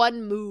for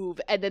one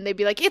move, and then they'd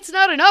be like, "It's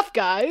not enough,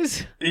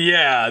 guys."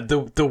 Yeah,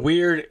 the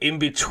weird in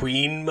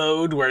between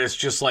mode where it's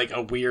just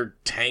a weird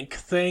tank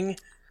thing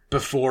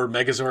before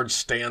Megazord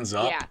stands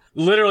up. Yeah.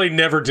 Literally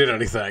never did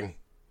anything.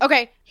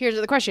 Okay, here's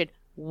the question: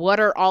 what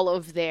are all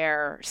of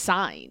their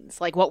signs?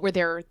 What were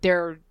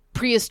their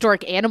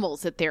prehistoric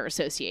animals that they're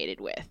associated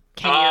with?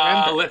 Can you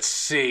remember? Let's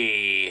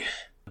see.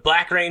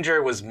 Black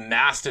Ranger was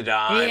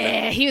Mastodon.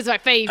 Yeah, he was my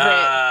favorite.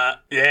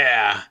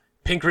 Yeah.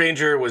 Pink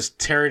Ranger was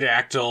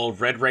Pterodactyl.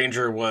 Red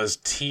Ranger was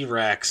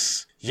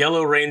T-Rex.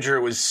 Yellow Ranger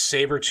was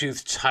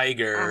Saber-toothed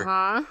Tiger.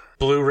 Uh-huh.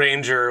 Blue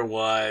Ranger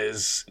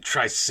was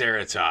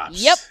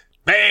Triceratops. Yep.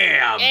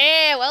 Bam!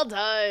 Yeah, well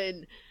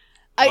done.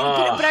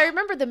 But I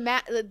remember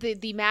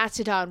the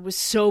Mastodon was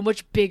so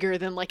much bigger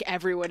than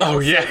everyone else. Oh,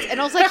 yeah. And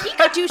I was like, he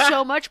could do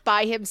so much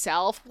by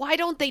himself. Why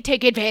don't they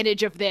take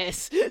advantage of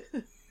this?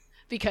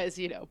 Because,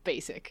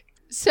 basic.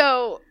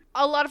 So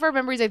a lot of our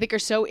memories, I think, are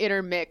so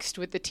intermixed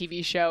with the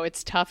TV show.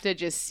 It's tough to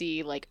just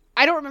see,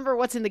 I don't remember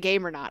what's in the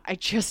game or not. I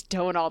just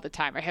don't all the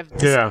time. I have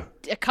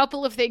a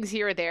couple of things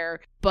here or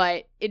there.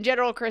 But in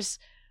general, Chris,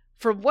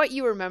 from what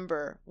you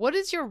remember, what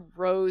is your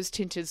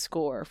rose-tinted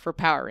score for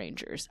Power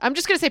Rangers? I'm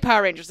just going to say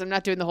Power Rangers. I'm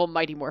not doing the whole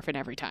Mighty Morphin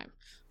every time.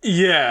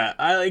 Yeah,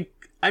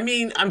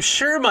 I'm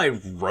sure my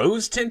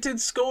rose-tinted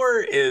score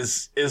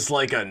is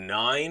a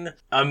 9.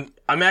 I'm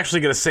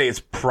actually going to say it's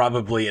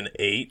probably an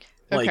 8.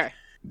 Okay.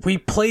 We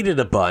played it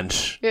a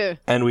bunch. Yeah.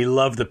 And we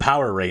love the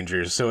Power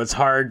Rangers, so it's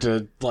hard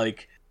to,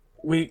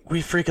 we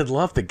freaking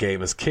love the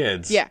game as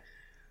kids. Yeah.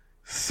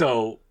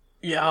 So,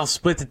 yeah, I'll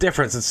split the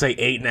difference and say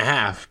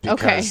 8.5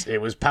 because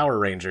it was Power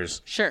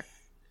Rangers. Sure.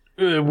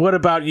 What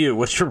about you?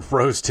 What's your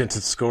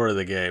rose-tinted score of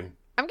the game?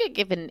 I'm going to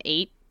give it an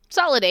 8.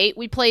 Solid 8.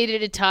 We played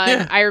it a ton.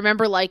 Yeah. I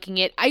remember liking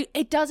it. I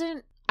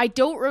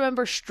don't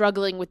remember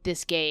struggling with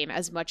this game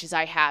as much as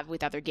I have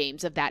with other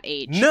games of that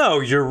age.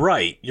 No, you're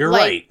right. You're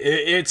right.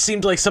 It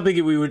seemed like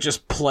something we would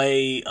just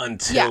play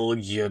until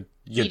you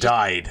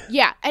died.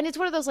 Yeah, and it's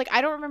one of those,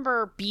 I don't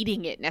remember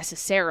beating it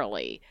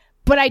necessarily,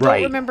 but I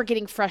don't remember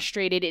getting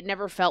frustrated. It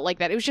never felt like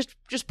that. It was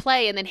just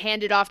play and then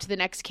hand it off to the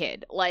next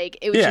kid.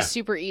 It was just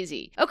super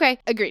easy. Okay,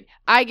 agreed.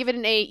 I give it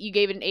an 8. You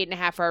gave it an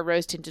 8.5 for our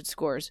rose-tinted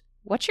scores.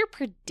 What's your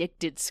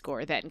predicted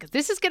score then? Because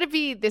this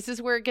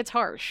is where it gets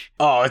harsh.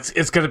 Oh,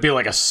 it's going to be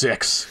a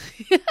 6.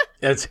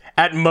 It's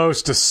at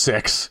most a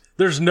 6.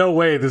 There's no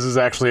way this is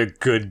actually a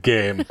good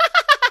game.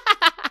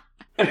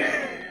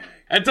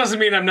 That doesn't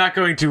mean I'm not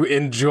going to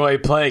enjoy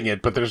playing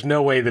it, but there's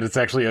no way that it's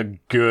actually a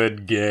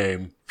good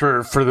game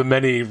for the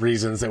many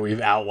reasons that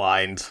we've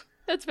outlined.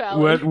 That's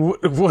valid.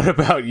 What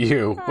about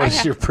you? I What's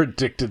have- your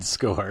predicted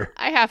score?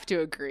 I have to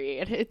agree.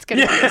 It's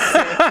going to be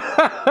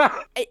a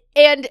 6.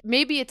 And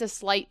maybe it's a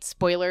slight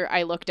spoiler.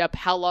 I looked up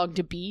How Long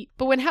to Beat,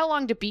 but when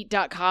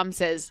howlongtobeat.com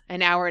says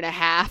an hour and a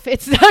half,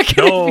 it's not going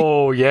to be.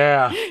 Oh,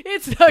 yeah.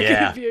 It's not going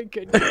Yeah. to be a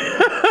good game.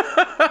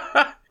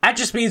 That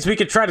just means we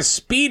could try to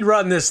speed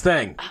run this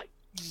thing.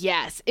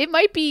 Yes, it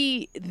might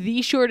be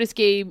the shortest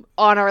game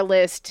on our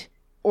list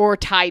or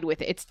tied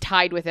with it. It's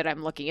tied with it,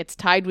 I'm looking. It's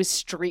tied with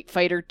Street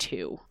Fighter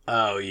 2.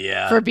 Oh,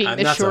 yeah. For being And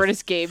the that's a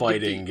shortest game to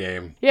fighting beat.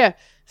 game. Yeah,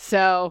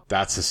 so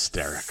That's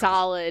hysterical.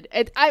 solid.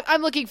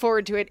 I'm looking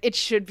forward to it. It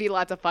should be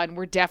lots of fun.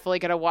 We're definitely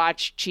going to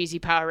watch Cheesy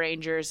Power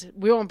Rangers.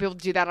 We won't be able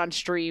to do that on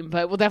stream,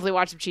 but we'll definitely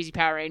watch some Cheesy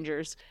Power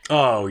Rangers.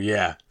 Oh,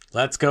 yeah.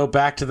 Let's go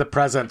back to the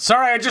present.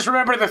 Sorry, I just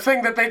remembered the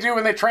thing that they do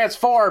when they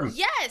transform.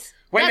 Yes!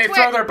 When they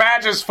throw their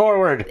badges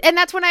forward. And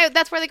that's where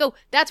they go.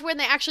 That's when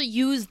they actually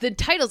use the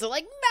titles. They're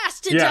like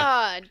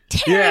Mastodon,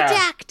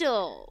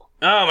 Pterodactyl.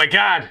 Oh, my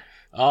God.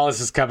 All this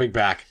is coming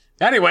back.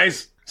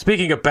 Anyways,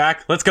 speaking of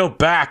back, let's go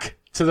back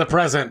to the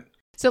present.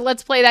 So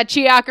let's play that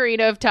Chi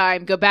Ocarina of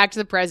Time, go back to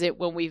the present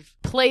when we've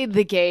played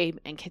the game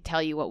and can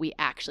tell you what we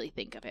actually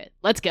think of it.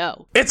 Let's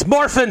go. It's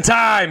morphin'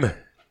 time!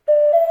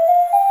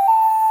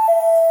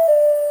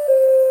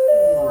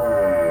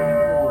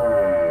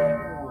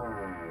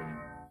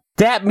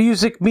 That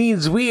music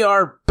means we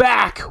are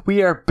back.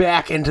 We are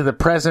back into the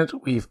present.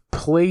 We've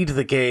played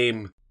the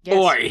game. Yes.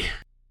 Oi.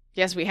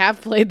 Yes, we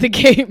have played the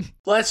game.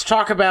 Let's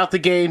talk about the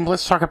game.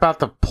 Let's talk about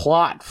the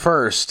plot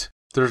first.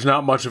 There's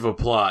not much of a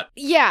plot.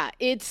 Yeah,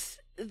 it's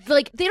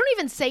like they don't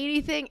even say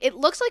anything. It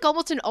looks like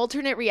almost an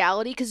alternate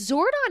reality because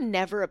Zordon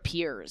never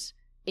appears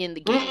in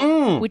the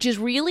game, which is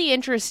really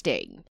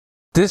interesting.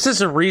 This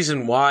is a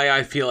reason why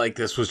I feel like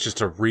this was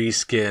just a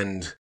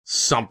reskinned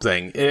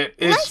something.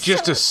 It's Less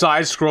just so- a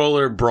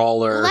side-scroller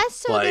brawler. Less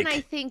so like, than I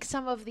think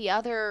some of the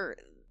other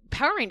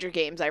Power Ranger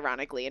games,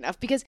 ironically enough,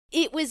 because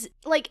it was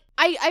like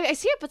I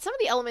see it, but some of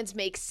the elements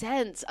make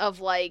sense of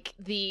like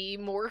the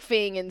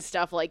morphing and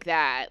stuff like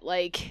that.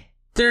 Like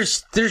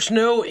There's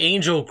no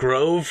Angel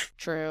Grove.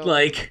 true.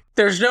 Like,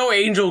 there's no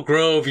Angel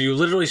Grove. You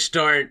literally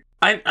start...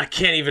 I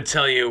can't even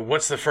tell you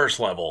what's the first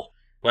level.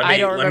 I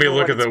don't Let me remember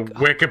look at what the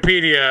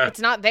Wikipedia. it's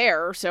not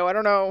there, so I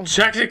don't know.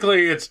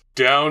 Technically, it's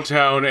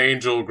downtown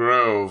Angel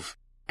Grove,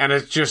 and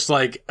it's just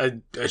like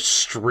a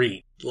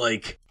street.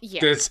 Like,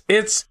 Yeah.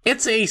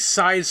 it's a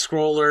side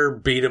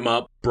scroller beat 'em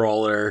up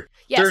brawler.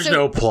 Yeah, There's so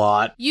no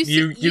plot. you see-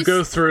 you you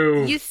go s-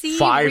 through You see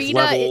 5 Rita,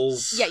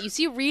 levels. you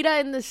see Rita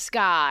in the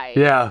sky.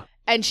 Yeah.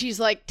 And she's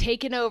like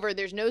taken over.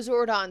 There's no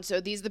Zordon, so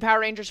these are the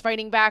Power Rangers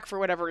fighting back for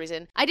whatever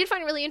reason. I did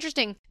find it really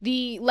interesting.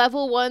 The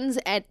level 1s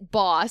at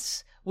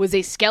boss was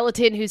a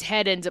skeleton whose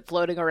head ends up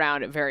floating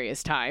around at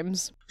various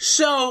times.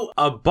 So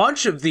a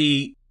bunch of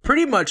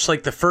pretty much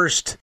like the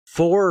first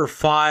 4 or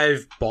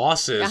 5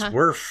 bosses Uh-huh.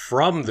 were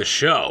from the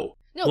show.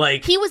 No,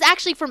 Like- he was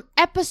actually from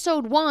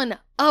episode 1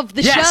 of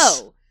the Yes!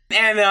 show.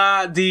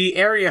 And the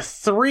Area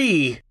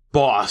 3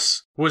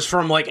 boss was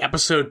from like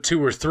episode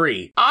 2 or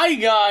 3.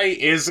 Guy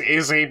is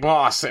a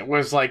boss. It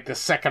was like the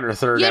second or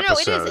third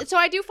episode. It is. So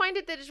I do find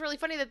it that it's really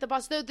funny that the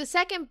boss, the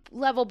second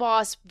level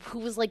boss, who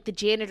was like the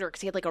janitor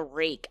because he had like a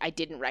rake, I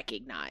didn't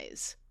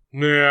recognize.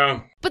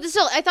 Yeah. But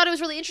still, I thought it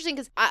was really interesting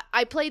because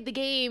I played the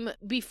game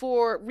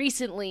before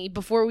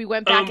we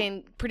went back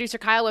and producer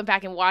Kyle went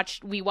back and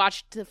we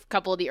watched a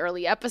couple of the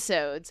early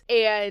episodes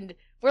and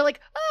we're like,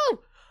 oh,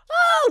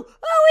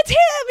 it's him.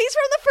 He's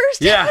from the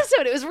first Yeah.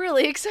 episode. It was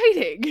really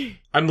exciting.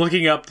 I'm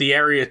looking up the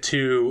Area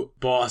 2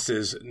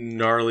 boss's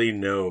gnarly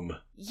gnome.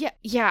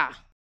 Yeah.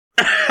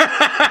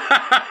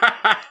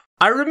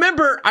 I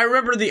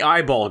remember the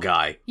eyeball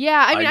guy.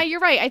 Yeah, I mean, you're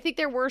right. I think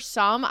there were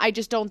some. I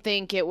just don't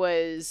think it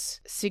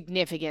was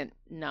significant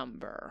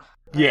number.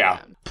 Yeah.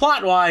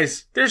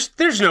 Plot-wise,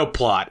 there's no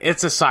plot.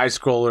 It's a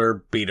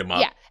side-scroller beat 'em up.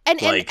 Yeah.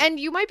 And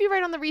you might be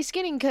right on the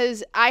reskinning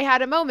because I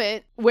had a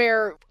moment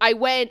where I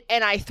went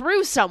and I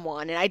threw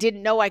someone and I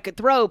didn't know I could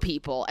throw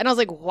people. And I was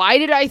like, why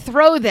did I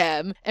throw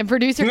them? And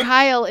producer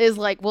Kyle is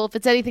like, well, if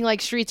it's anything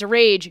like Streets of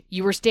Rage,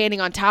 you were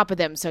standing on top of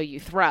them, so you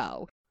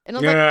throw. And I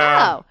was like,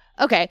 oh,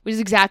 okay, which is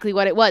exactly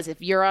what it was.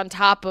 If you're on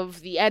top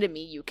of the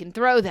enemy, you can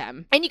throw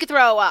them. And you could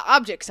throw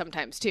objects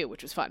sometimes too,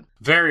 which was fun.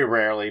 Very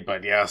rarely,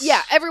 but yes.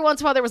 Yeah, every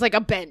once in a while there was like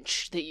a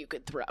bench that you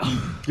could throw.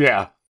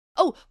 Yeah.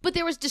 Oh, but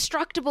there was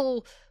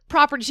destructible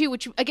property too,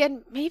 which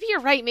again, maybe you're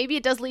right. Maybe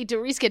it does lead to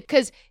reskin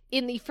because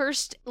in the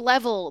first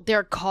level, there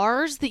are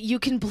cars that you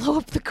can blow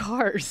up the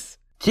cars.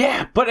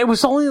 Yeah, but it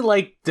was only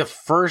like the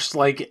first,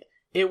 like,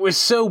 it was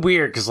so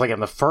weird because, like, in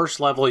the first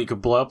level, you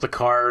could blow up the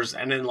cars,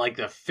 and in, like,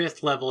 the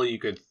 5th level, you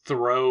could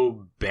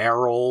throw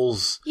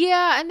barrels.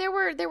 Yeah, and there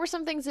were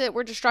some things that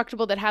were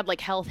destructible that had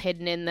like health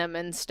hidden in them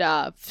and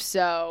stuff.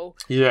 So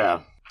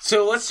Yeah.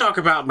 So let's talk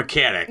about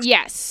mechanics.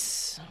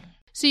 yes,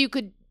 so you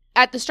could.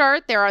 At the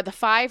start, there are the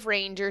 5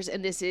 Rangers,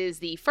 and this is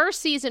the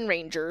first season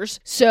Rangers.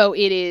 So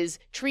it is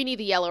Trini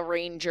the Yellow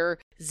Ranger,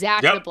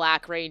 Zack the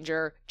Black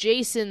Ranger,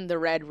 Jason the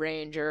Red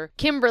Ranger,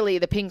 Kimberly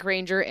the Pink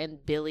Ranger,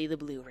 and Billy the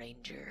Blue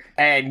Ranger.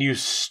 And you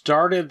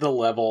started the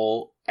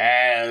level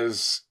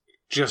as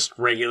just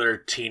regular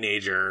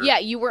teenager Yeah,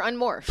 you were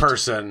unmorphed.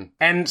 person.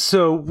 And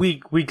so we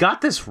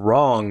got this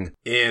wrong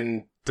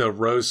in the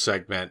Rose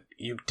segment.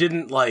 You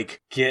didn't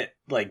get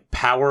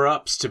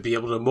power-ups to be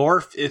able to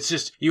morph. It's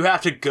just you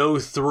have to go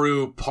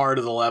through part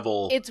of the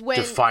level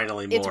to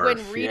finally morph. It's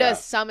when Rita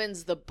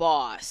summons the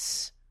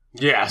boss.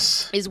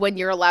 Yes. Is when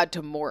you're allowed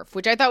to morph,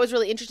 which I thought was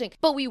really interesting.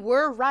 But we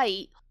were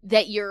right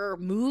that your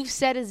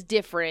moveset is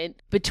different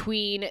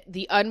between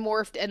the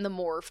unmorphed and the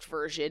morphed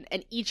version,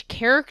 and each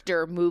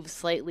character moves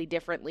slightly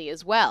differently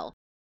as well.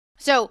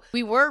 So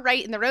we were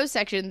right in the Rose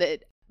section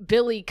that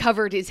Billy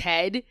covered his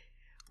head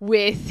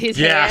with his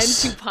hand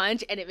to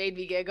punch, and it made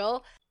me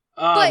giggle.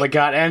 Oh my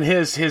god! And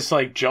his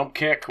jump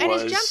kick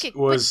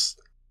was.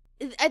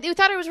 I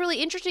thought it was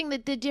really interesting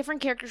that the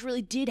different characters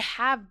really did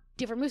have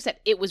different moveset.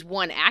 It was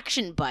one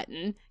action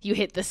button. You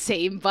hit the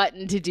same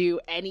button to do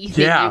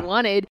anything you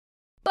wanted.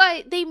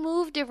 But they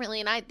moved differently,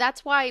 and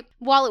that's why,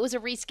 while it was a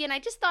reskin, I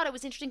just thought it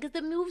was interesting because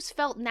the moves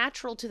felt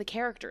natural to the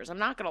characters. I'm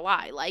not gonna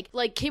lie.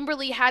 Like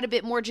Kimberly had a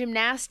bit more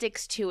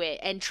gymnastics to it,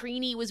 and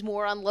Trini was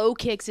more on low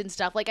kicks and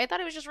stuff. I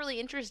thought it was just really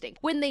interesting.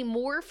 When they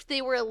morphed,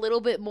 they were a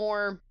little bit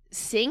more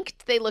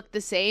synced. They looked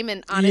the same,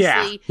 and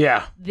honestly,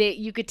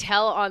 you could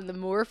tell on the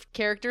morphed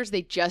characters,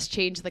 they just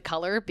changed the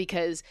color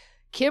because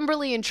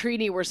Kimberly and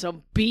Trini were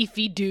some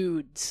beefy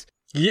dudes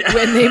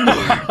when they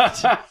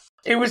morphed.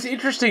 It was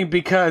interesting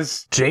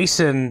because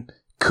Jason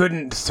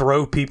couldn't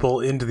throw people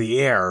into the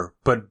air,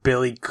 but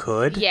Billy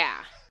could. Yeah.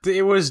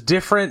 It was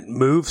different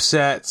move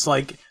sets.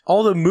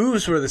 All the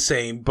moves were the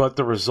same, but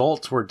the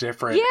results were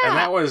different. Yeah. And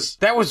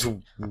that was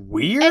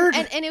weird.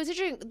 And it was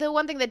interesting. The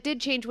one thing that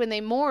did change when they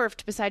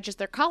morphed, besides just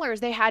their colors,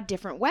 they had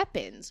different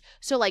weapons.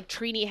 So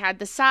Trini had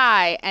the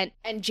sai,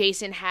 and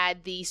Jason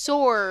had the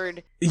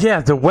sword.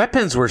 Yeah, the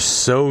weapons were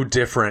so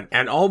different,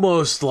 and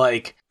almost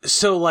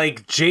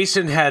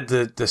Jason had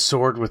the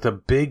sword with a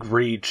big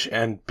reach,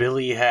 and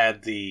Billy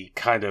had the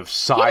kind of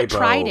sai bow.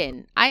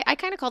 Trident. I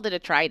kind of called it a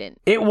trident.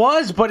 It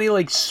was, but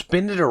he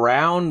spinned it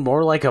around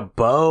more like a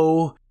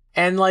bow,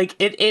 and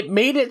it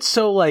made it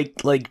so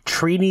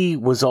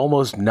Trini was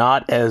almost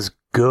not as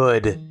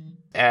good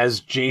as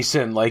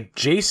Jason.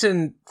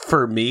 Jason,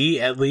 for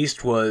me at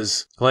least,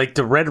 was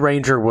the Red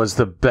Ranger was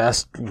the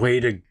best way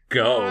to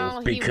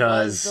go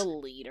because he was the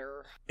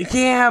leader.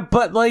 Yeah,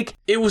 but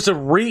it was a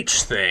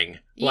reach thing.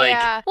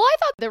 Yeah. Well, I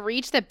thought the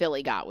reach that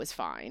Billy got was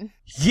fine.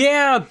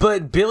 Yeah,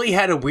 but Billy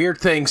had a weird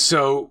thing.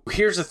 So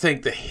here's the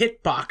thing. The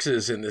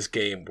hitboxes in this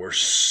game were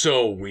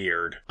so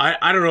weird.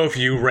 I don't know if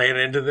you ran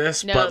into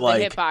this, but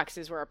the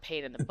hitboxes were a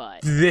pain in the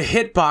butt. The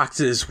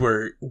hitboxes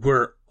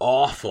were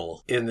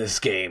awful in this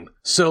game.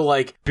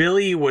 So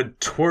Billy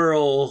would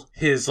twirl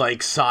his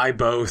sai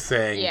bow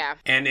thing. Yeah.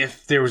 And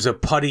if there was a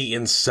putty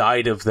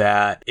inside of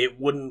that,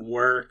 it wouldn't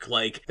work.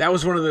 That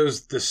was one of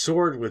those, the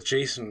sword with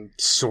Jason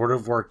sort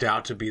of worked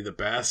out to be the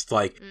best.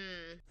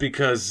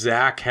 Because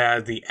Zach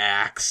had the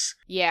axe.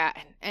 Yeah,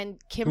 and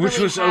Kimberly which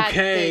was had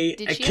okay.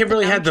 And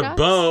Kimberly had the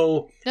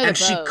bow, and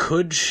she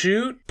could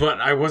shoot,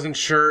 but I wasn't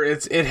sure.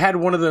 It had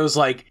one of those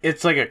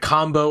it's like a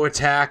combo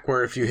attack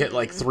where if you hit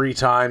 3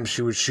 times,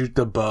 she would shoot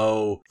the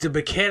bow. The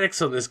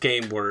mechanics of this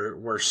game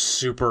were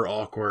super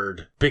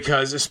awkward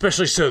because,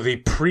 especially the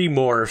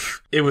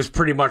pre-morph, it was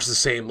pretty much the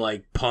same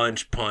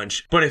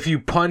punch, but if you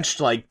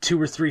punched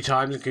 2 or 3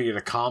 times and could get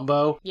a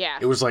combo,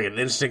 it was an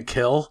instant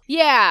kill.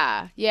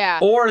 Yeah.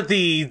 Or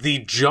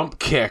the jump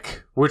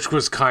kick, which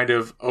was kind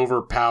of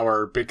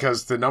overpowered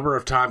because the number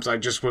of times I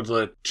just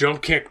would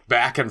jump kick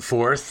back and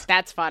forth.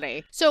 That's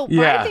funny. So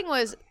my thing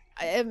was,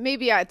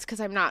 maybe it's because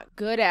I'm not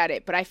good at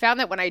it, but I found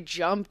that when I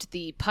jumped,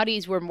 the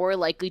putties were more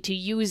likely to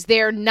use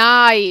their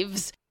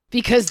knives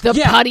because the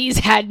putties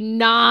had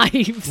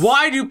knives.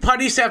 Why do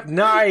putties have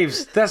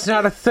knives? That's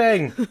not a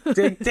thing.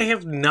 They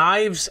have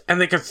knives, and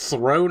they could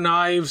throw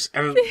knives,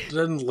 and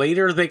then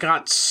later they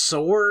got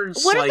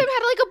swords. One of them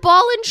had a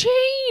ball and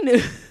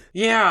chain.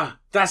 Yeah,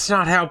 that's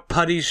not how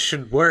putties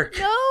should work.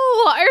 No,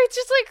 it's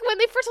just when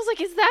they first, I was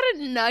is that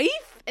a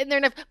knife? And they're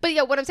knife. But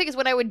yeah, what I'm saying is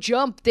when I would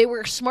jump, they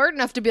were smart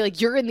enough to be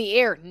you're in the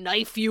air,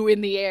 knife you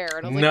in the air.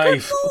 And I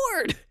was good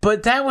lord.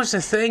 But that was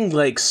the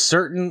thing,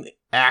 certain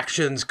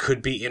actions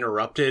could be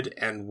interrupted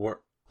and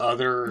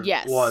other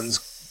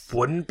ones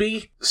wouldn't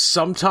be.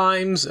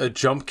 Sometimes a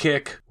jump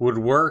kick would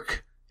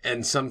work,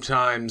 and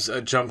sometimes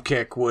a jump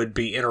kick would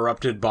be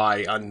interrupted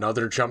by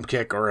another jump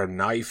kick or a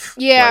knife.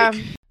 Yeah.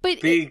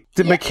 But the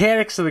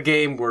mechanics of the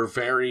game were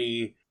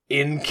very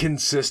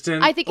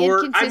inconsistent. I think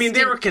inconsistent.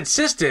 They were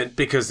consistent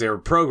because they were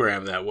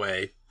programmed that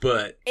way,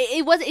 but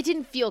it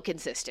didn't feel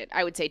consistent,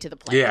 I would say, to the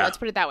player. Yeah. Let's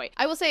put it that way.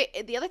 I will say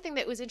the other thing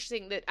that was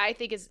interesting that I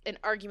think is an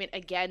argument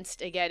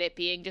against, again, it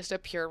being just a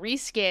pure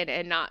reskin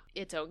and not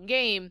its own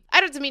game.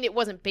 I don't mean it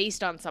wasn't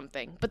based on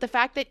something, but the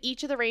fact that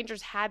each of the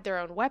Rangers had their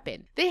own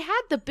weapon. They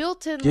had the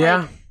built-in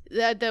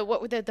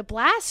the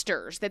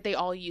blasters that they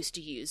all used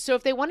to use. So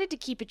if they wanted to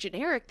keep it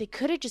generic, they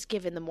could have just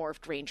given the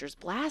Morphed Rangers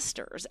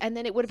blasters, and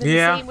then it would have been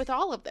the same with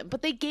all of them.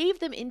 But they gave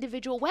them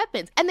individual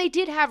weapons, and they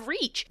did have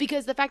reach,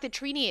 because the fact that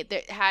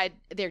Trini had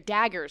their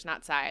daggers,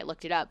 not Sai, I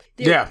looked it up.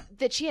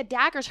 That she had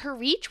daggers, her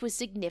reach was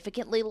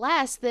significantly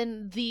less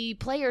than the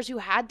players who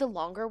had the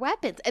longer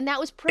weapons, and that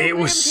was programmed in.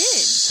 It was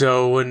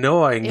so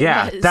annoying.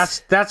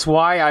 That's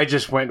why I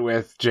just went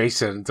with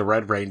Jason, the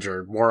Red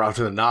Ranger, more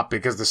often than not,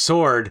 because the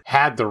sword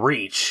had the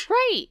reach.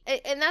 Right.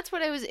 And that's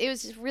what it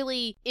was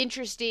really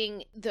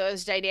interesting,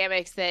 those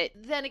dynamics that,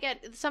 then again,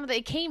 some of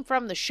it came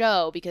from the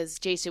show, because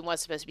Jason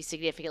was supposed to be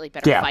significantly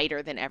better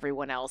fighter than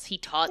everyone else. He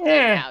taught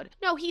them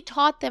he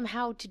taught them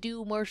how to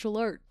do martial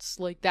arts.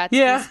 Like, that's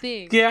his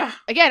thing. Yeah.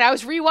 Again, I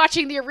was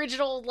rewatching the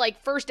original,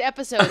 first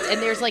episodes,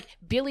 and there's,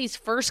 Billy's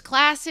first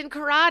class in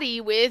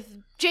karate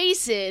with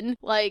Jason.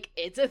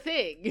 It's a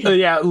thing.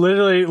 Yeah,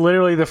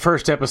 literally the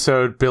first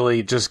episode,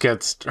 Billy just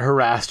gets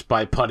harassed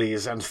by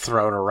putties and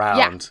thrown around.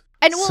 Yeah.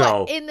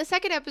 And in the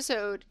second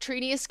episode,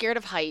 Trini is scared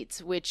of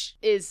heights, which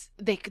is,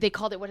 they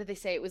called it, what did they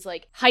say? It was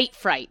height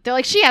fright. They're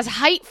like, she has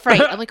height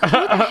fright. I'm like, who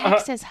the heck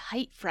says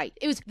height fright?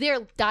 It was,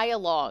 their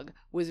dialogue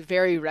was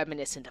very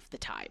reminiscent of the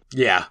time.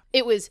 Yeah.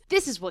 It was,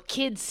 this is what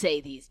kids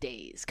say these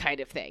days kind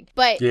of thing.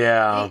 But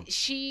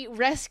she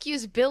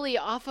rescues Billy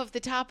off of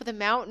the top of the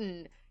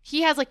mountain.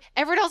 He has,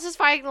 everyone else is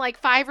fighting,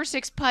 5 or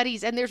 6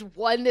 putties, and there's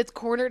one that's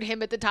cornered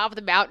him at the top of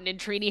the mountain, and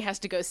Trini has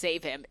to go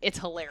save him. It's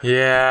hilarious.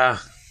 Yeah.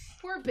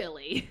 Poor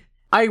Billy.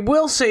 I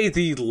will say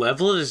the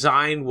level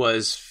design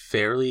was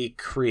fairly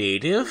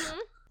creative.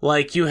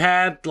 Mm-hmm. You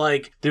had,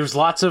 there's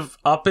lots of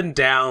up and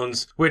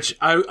downs, which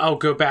I'll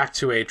go back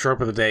to a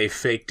trope of the day,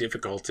 fake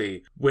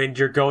difficulty. When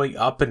you're going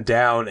up and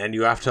down and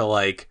you have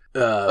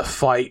to,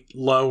 fight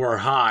low or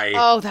high.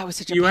 Oh, that was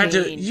such a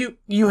pain.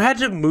 You had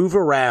to move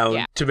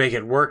around to make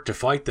it work to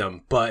fight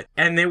them.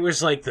 And there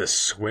was, the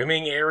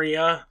swimming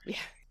area. Yeah.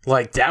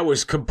 That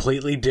was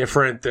completely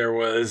different. There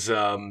was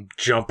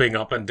jumping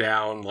up and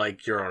down,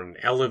 you're on an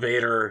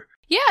elevator.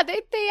 Yeah,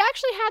 they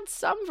actually had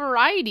some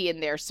variety in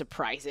there,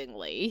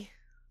 surprisingly.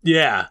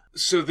 Yeah.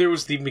 So there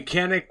was the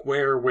mechanic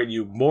where when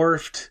you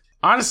morphed,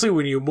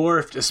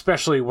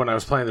 especially when I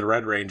was playing the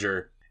Red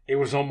Ranger, it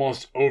was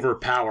almost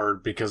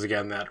overpowered because,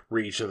 again, that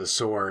reach of the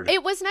sword.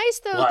 It was nice,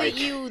 though, that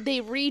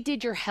they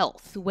redid your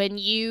health. When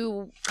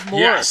you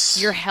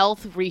morphed, your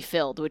health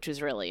refilled, which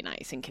was really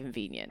nice and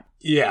convenient.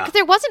 Yeah. Because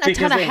there wasn't a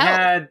ton of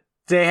health.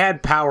 They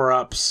had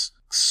power-ups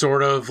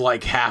sort of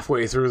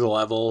halfway through the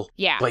level.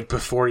 Yeah.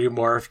 Before you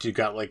morphed, you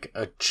got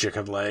a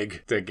chicken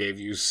leg that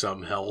gave you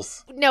some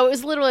health. No, it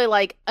was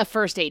literally a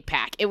first aid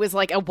pack. It was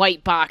a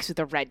white box with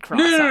a red cross.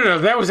 No.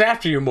 That was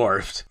after you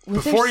morphed.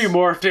 Before you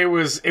morphed, it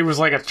was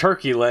a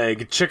turkey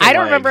leg, chicken leg. I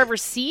don't remember ever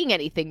seeing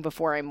anything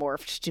before I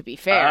morphed, to be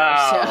fair.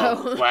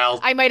 So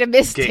well, I might have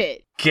missed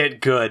it.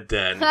 Get good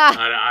then.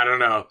 I don't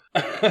know.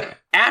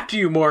 After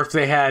you morphed,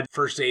 they had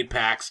first aid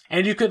packs,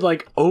 and you could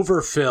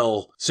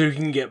overfill so you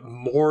can get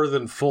more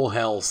than full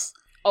health.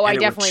 Oh, I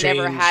definitely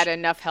never had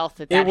enough health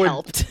that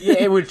helped. Yeah,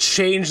 it would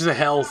change the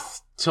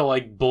health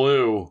to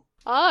blue.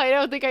 Oh, I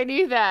don't think I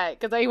knew that,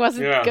 because I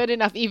wasn't good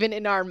enough. Even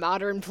in our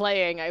modern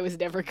playing, I was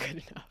never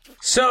good enough.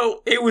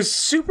 So it was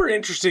super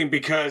interesting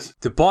because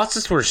the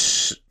bosses were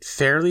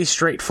fairly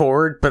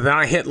straightforward, but then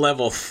I hit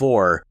level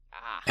 4.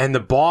 And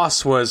the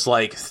boss was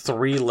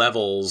 3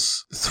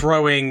 levels,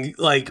 throwing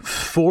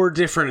 4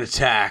 different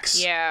attacks.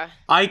 Yeah.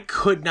 I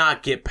could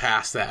not get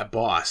past that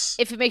boss.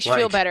 If it makes you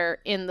feel better,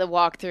 in the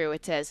walkthrough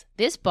it says,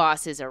 this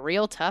boss is a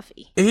real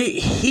toughie.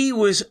 He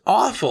was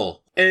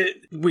awful.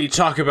 We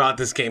talk about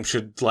this game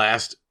should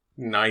last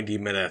 90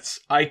 minutes.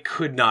 I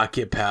could not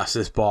get past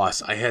this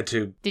boss. I had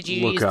to Did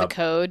you use the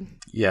code?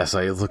 Yes,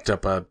 I looked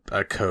up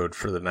a code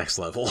for the next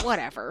level.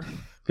 Whatever.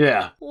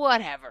 Yeah.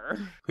 Whatever.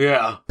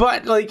 Yeah.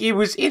 But, it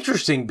was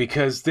interesting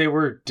because they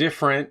were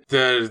different.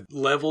 The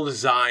level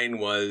design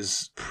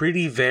was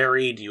pretty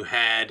varied. You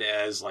had,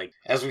 as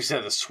we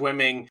said, the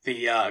swimming,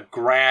 the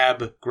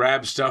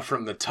grab stuff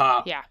from the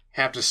top. Yeah.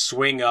 Have to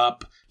swing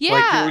up.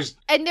 Yeah.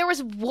 And there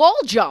was wall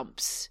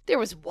jumps. There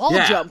was wall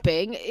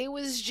jumping. It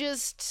was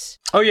just...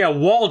 Oh, yeah,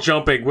 wall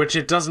jumping, which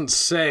it doesn't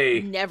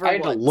say. Never I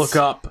had to look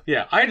up.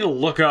 Yeah, I had to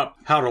look up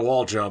how to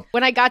wall jump.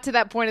 When I got to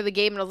that point of the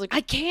game and I was like, I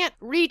can't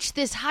reach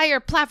this higher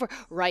platform.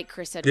 Right,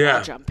 Chris said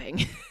wall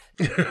jumping.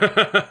 So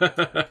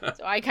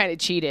I kind of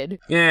cheated.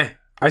 Yeah.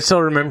 I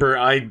still remember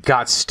I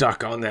got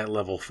stuck on that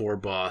level 4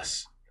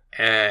 boss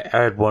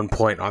at one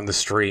point on the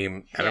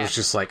stream, and I was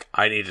just like,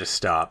 I need to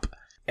stop.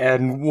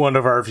 And one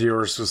of our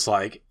viewers was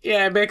like,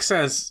 yeah, it makes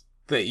sense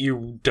that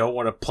you don't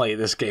want to play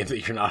this game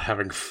that you're not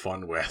having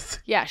fun with.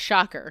 Yeah,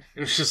 shocker.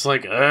 It's just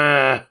like,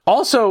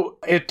 Also,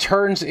 it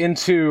turns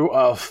into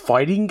a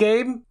fighting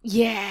game.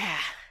 Yeah.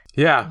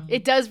 Yeah.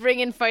 It does bring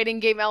in fighting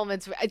game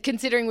elements,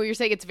 considering what you're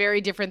saying, it's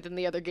very different than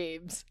the other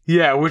games.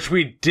 Yeah, which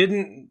we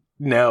didn't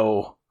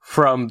know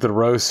from the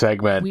Rose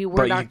segment. We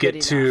were not good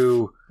enough.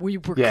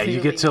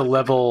 You get to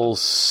level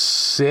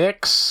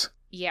 6.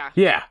 Yeah.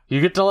 Yeah,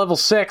 you get to level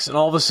 6, and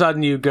all of a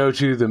sudden you go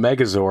to the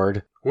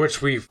Megazord,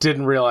 which we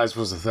didn't realize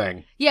was a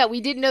thing. Yeah,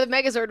 we didn't know the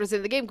Megazord was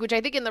in the game, which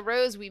I think in the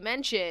rows we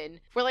mentioned,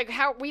 we're like,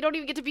 how we don't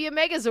even get to be a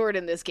Megazord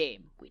in this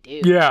game. We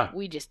do. Yeah.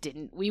 We just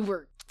didn't. We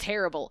were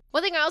terrible.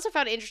 One thing I also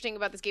found interesting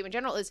about this game in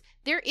general is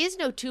there is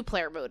no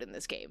 2-player mode in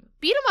this game.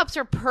 Beat 'em ups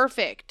are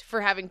perfect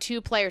for having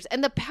 2 players,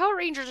 and the Power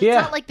Rangers, it's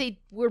not like they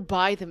were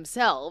by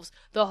themselves.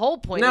 The whole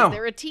point is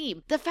they're a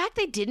team. The fact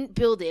they didn't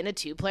build in a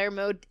 2-player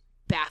mode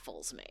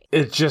baffles me.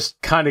 It just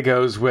kind of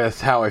goes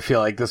with how I feel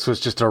like this was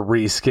just a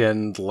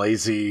reskinned,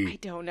 lazy... I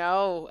don't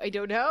know. I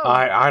don't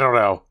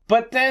know.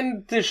 But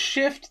then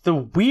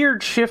the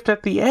weird shift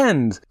at the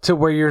end to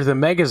where you're the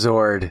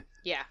Megazord.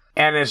 Yeah.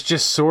 And it's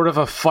just sort of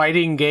a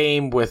fighting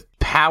game with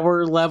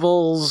power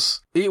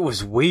levels. It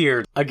was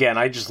weird. Again,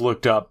 I just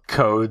looked up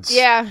codes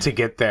to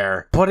get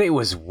there. But it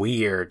was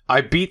weird. I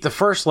beat the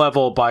first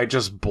level by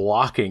just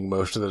blocking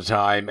most of the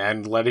time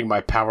and letting my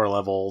power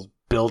level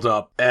build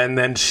up and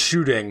then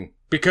shooting.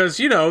 Because,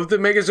 the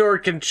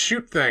Megazord can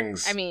shoot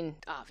things. I mean,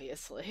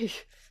 obviously.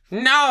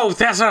 No,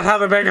 that's not how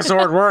the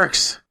Megazord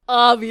works.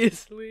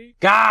 Obviously.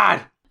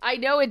 God! I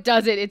know it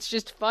doesn't. It's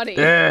just funny.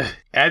 And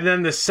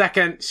then the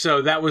second,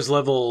 so that was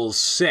level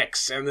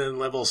 6. And then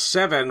level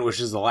 7, which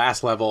is the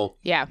last level.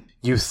 Yeah.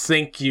 You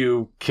think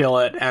you kill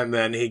it, and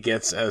then he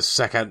gets a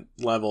second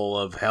level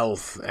of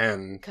health.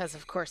 And because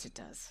of course it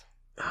does.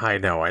 I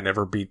know, I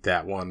never beat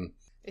that one.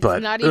 It's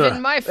not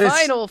even my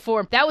final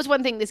form. That was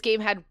one thing this game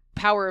had.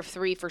 Power of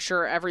 3 for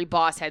sure. Every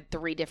boss had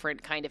 3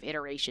 different kind of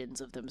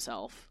iterations of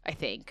themselves, I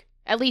think.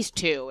 At least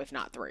 2, if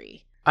not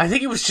 3. I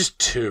think it was just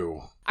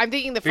 2. I'm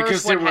thinking the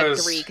first one had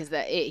 3 because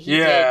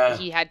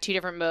he had 2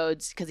 different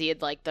modes because he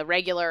had like the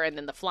regular and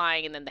then the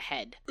flying and then the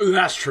head.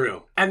 That's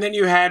true. And then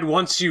you had,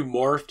 once you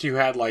morphed, you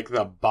had like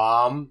the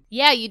bomb.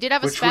 Yeah, you did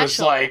have a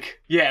special. Which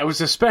was it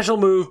was a special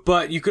move,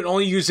 but you could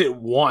only use it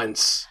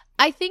once.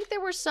 I think there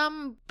were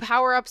some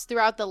power-ups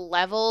throughout the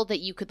level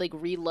that you could like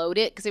reload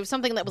it because it was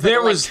something that was there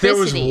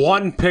electricity. was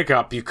one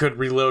pickup you could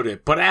reload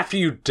it, but after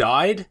you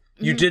died,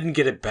 you didn't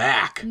get it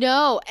back.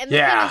 No, and the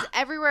thing is,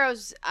 everywhere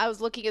I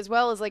was looking as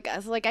well, I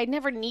was like, I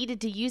never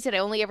needed to use it. I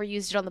only ever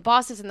used it on the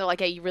bosses, and they're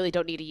like, hey, you really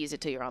don't need to use it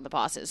till you're on the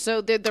bosses.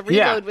 So the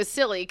reload was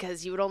silly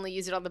because you would only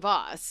use it on the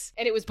boss,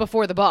 and it was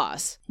before the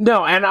boss.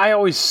 No, and I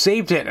always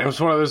saved it. It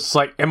was one of those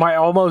like, am I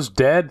almost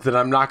dead? Then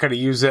I'm not going to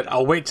use it.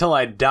 I'll wait till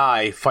I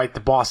die, fight the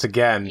boss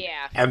again,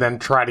 and then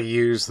try to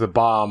use the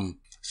bomb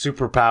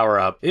super power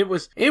up. It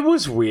was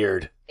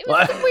weird. It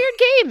was a weird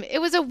game. It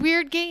was a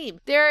weird game.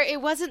 There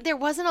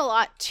wasn't a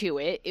lot to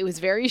it. It was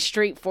very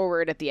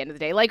straightforward at the end of the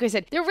day. Like I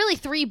said, there were really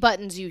 3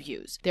 buttons you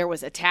use. There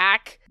was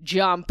attack,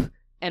 jump,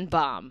 and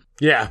bomb.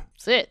 Yeah.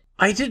 That's it.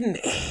 I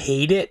didn't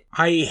hate it.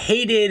 I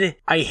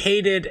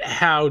hated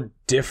how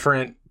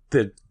different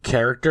the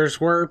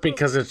characters were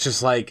because it's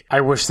just like,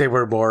 I wish they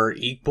were more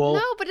equal.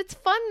 No, but it's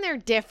fun they're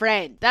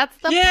different. That's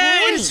the point.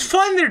 Yeah, it's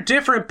fun they're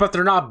different, but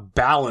they're not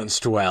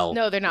balanced well.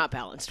 No, they're not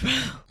balanced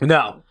well.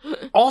 No.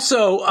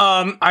 Also,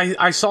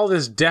 I saw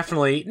this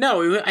definitely...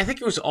 No, I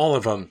think it was all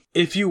of them.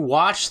 If you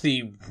watch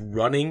the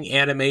running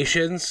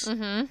animations,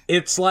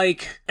 it's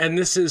like... And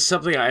this is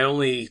something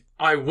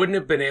I wouldn't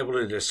have been able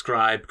to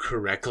describe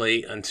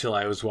correctly until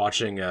I was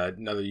watching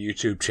another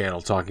YouTube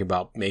channel talking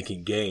about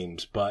making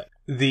games, but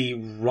the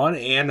run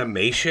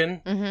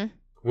animation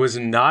was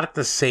not at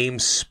the same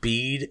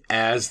speed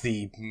as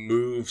the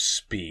move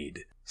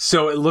speed.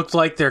 So it looked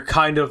like they're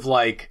kind of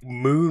like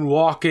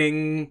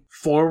moonwalking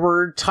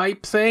forward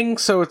type thing.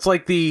 So it's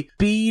like the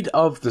speed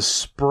of the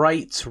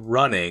sprites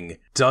running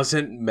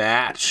doesn't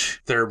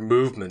match their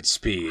movement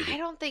speed. I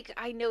don't think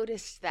I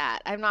noticed that.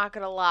 I'm not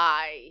going to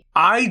lie.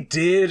 I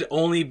did,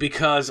 only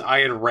because I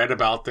had read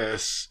about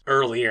this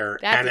earlier.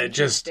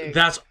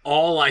 That's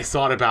all I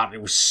thought about.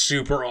 It was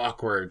super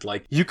awkward.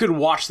 Like, you could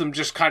watch them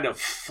just kind of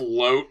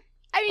float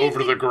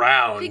over the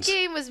ground. The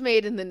game was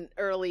made in the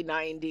early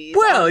 90s.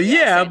 Well,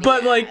 yeah,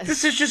 but like,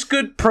 this is just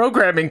good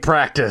programming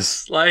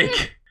practice.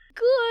 Like,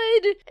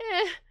 good.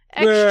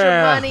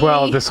 Extra money.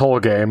 Well, this whole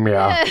game,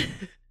 yeah.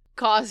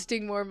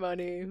 Costing more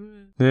money.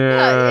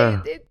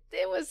 Yeah.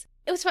 It was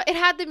fun. It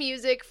had the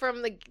music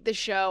from the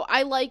show.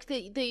 I like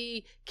that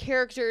the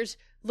characters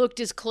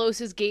looked as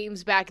close as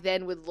games back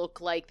then would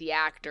look like the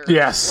actors.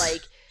 Yes.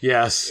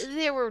 Yes.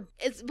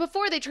 It's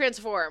before they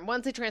transform.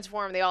 Once they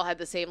transform, they all had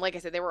the same, like I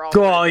said, they were all...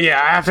 Well, yeah,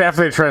 after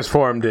they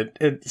transformed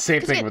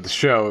same thing with the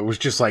show. It was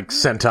just like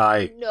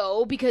Sentai.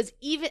 No, because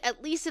even,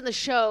 at least in the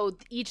show,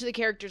 each of the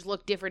characters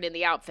looked different in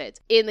the outfits.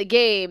 In the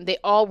game, they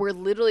all were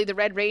literally the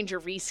Red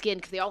Ranger reskinned,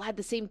 because they all had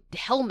the same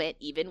helmet,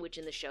 even, which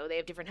in the show, they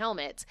have different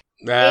helmets.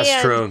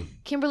 That's true.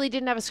 Kimberly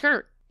didn't have a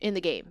skirt in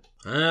the game.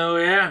 Oh,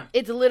 yeah.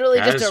 It's literally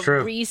just a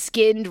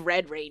reskinned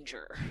Red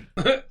Ranger.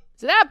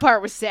 So that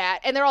part was sad.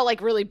 And they're all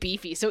like really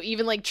beefy. So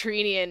even like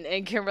Trini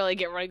and Kimberly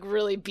get like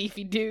really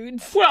beefy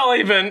dudes. Well,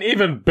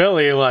 even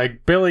Billy,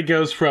 like Billy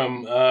goes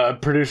from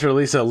producer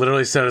Lisa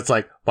literally said it's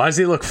like, why does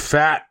he look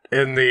fat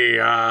in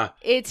the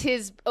It's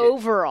his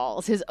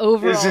overalls. His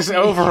overalls. It's his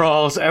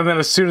overalls, and then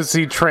as soon as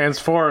he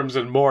transforms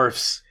and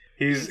morphs,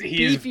 he's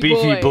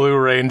beefy Blue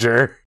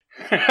Ranger.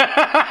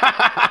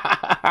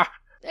 I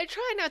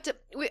try not to.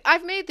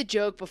 I've made the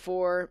joke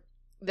before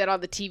that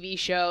on the TV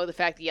show, the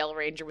fact the Yellow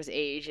Ranger was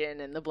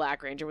Asian and the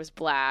Black Ranger was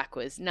black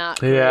was not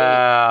great.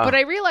 Yeah. But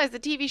I realized the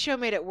TV show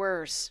made it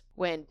worse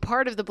when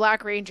part of the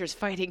Black Ranger's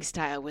fighting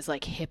style was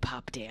like hip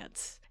hop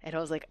dance. And I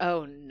was like,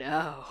 oh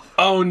no.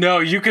 Oh no,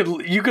 you could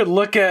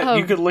look at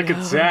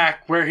no.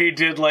 Zach where he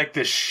did like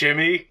the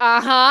shimmy.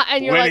 Uh-huh.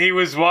 And you're when like he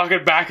was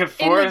walking back and in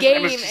forth. the game,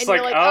 and it's just and like,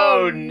 you're like,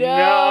 oh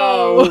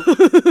no.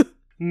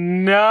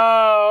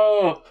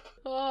 No.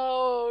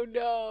 Oh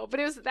no. But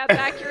that's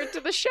accurate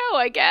to the show,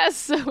 I guess.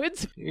 So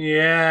it's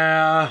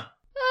Yeah.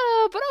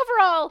 but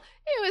overall,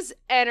 it was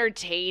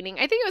entertaining.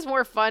 I think it was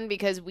more fun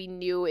because we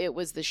knew it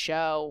was the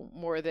show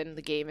more than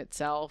the game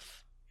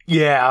itself.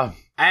 Yeah.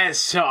 And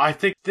so I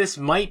think this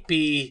might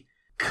be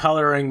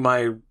coloring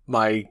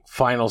my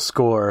final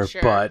score,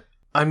 Sure. but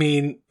I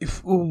mean,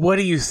 what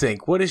do you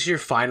think? What is your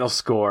final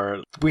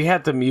score? We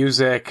had the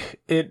music.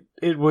 It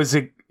was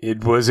a game. It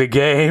was a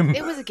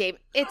game.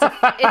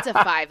 It's a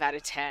 5 out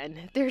of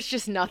 10. There's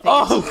just nothing.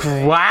 Oh, to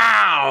it.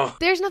 wow.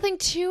 There's nothing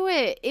to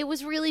it. It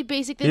was really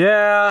basic.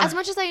 Yeah. As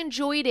much as I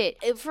enjoyed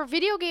it, for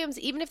video games,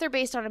 even if they're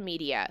based on a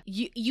media,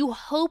 you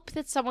hope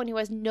that someone who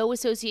has no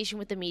association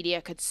with the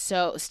media could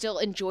still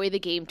enjoy the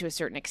game to a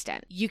certain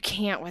extent. You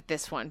can't with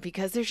this one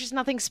because there's just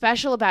nothing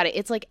special about it.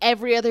 It's like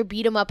every other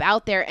beat 'em up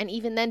out there, and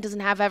even then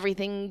doesn't have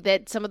everything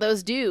that some of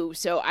those do.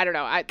 So I don't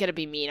know. I'm gonna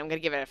be mean. I'm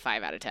gonna give it a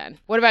 5 out of 10.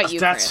 What about you,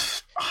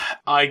 Chris?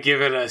 I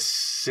give it a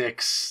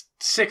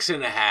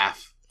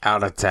 6.5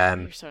 out of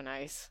 10. You're so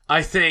nice.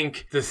 I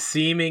think the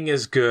theming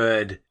is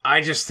good.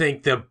 I just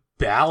think the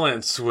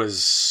balance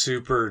was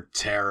super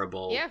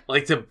terrible. Yeah.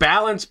 Like the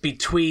balance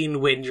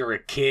between when you're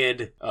a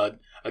kid, a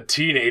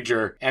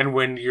teenager, and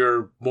when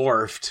you're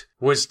morphed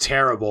was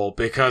terrible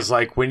because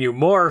like when you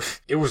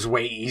morph, it was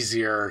way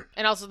easier.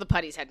 And also the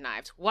putties had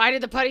knives. Why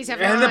did the putties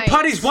have And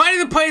knives? why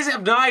did the putties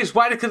have knives?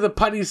 Why could the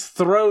putties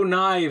throw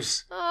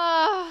knives?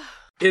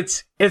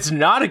 It's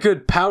not a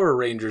good Power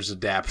Rangers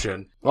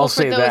adaptation. I'll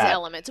say for those that.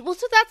 elements. Well,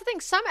 so that's the thing.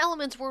 Some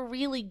elements were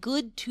really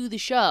good to the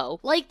show,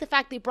 like the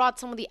fact they brought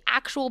some of the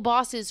actual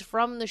bosses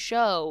from the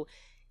show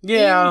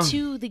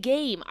into the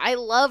game. I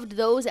loved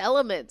those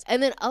elements.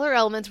 And then other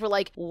elements were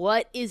like,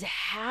 what is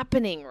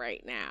happening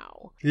right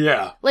now?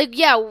 Yeah. Like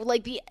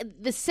the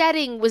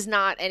setting was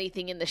not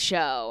anything in the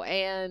show,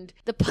 and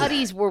the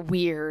putties were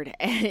weird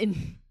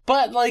and.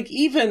 But, like,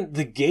 even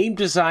the game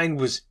design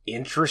was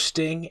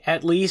interesting,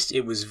 at least.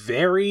 It was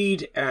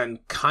varied and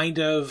kind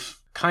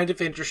of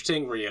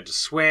interesting, where you had to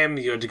swim,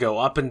 you had to go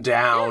up and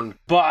down,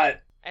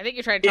 but... I think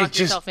you're trying to talk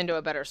yourself into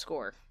a better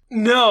score.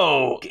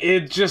 No!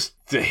 The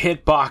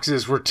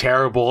hitboxes were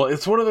terrible.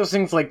 It's one of those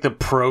things like the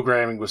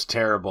programming was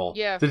terrible.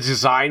 Yeah. The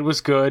design was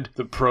good,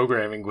 the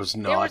programming was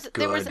not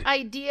good. There was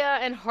idea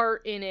and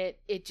heart in it,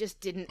 it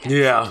just didn't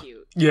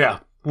execute. Yeah.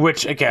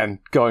 Which, again,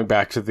 going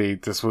back to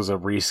this was a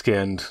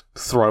reskinned,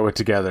 throw it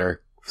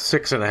together,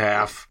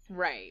 6.5.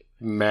 Right.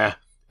 Meh.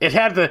 It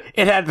had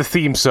the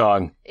theme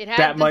song. It had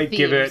that the might theme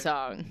give it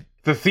song.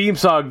 The theme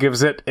song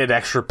gives it an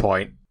extra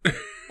point.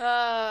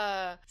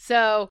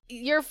 So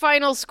your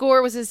final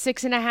score was a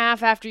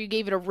 6.5 after you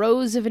gave it a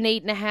rose of an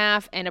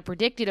 8.5 and a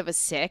predicted of a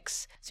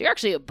 6. So you're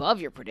actually above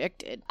your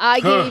predicted. I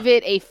gave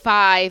it a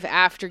 5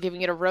 after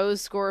giving it a rose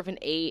score of an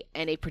 8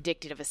 and a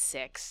predicted of a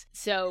 6.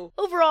 So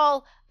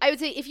overall, I would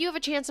say if you have a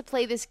chance to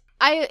play this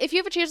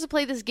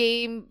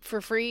game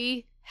for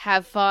free,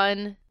 have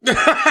fun.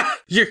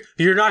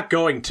 You're not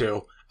going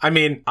to. I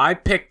mean, I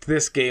picked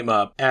this game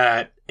up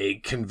at a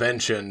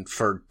convention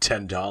for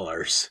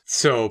 $10.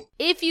 So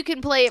if you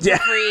can play it for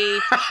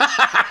free,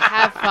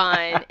 have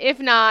fun. If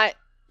not,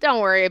 don't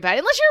worry about it.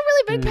 Unless you're a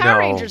really big Power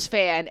Rangers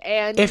fan.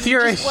 And if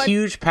you're a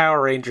huge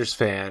Power Rangers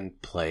fan,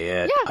 play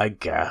it, I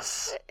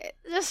guess.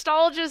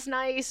 Nostalgia's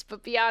nice,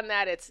 but beyond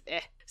that, it's eh.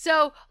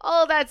 So,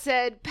 all of that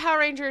said, Power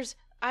Rangers,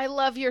 I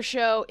love your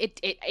show. It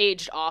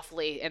aged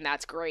awfully, and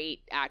that's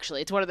great,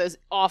 actually. It's one of those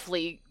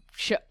awfully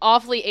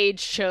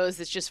aged shows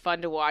that's just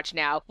fun to watch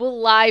now.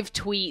 We'll live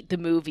tweet the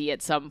movie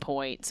at some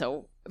point,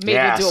 so maybe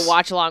we'll do a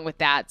watch along with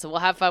that, so we'll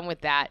have fun with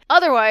that.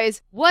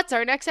 Otherwise, what's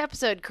our next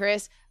episode,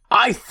 Chris?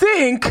 I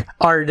think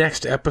our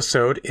next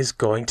episode is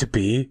going to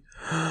be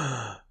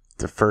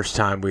the first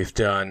time we've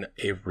done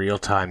a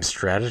real-time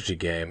strategy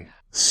game.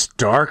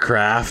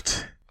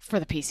 StarCraft. For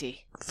the PC.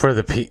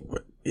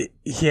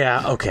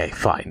 Yeah, okay,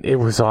 fine. It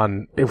was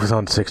on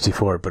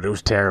 64, but it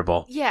was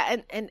terrible. Yeah,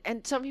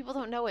 and some people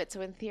don't know it, so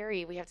in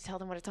theory, we have to tell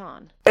them what it's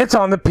on. It's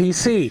on the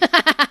PC.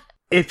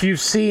 If you've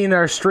seen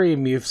our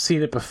stream, you've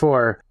seen it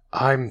before.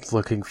 I'm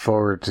looking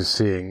forward to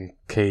seeing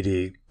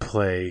Katie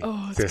play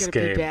this game. It's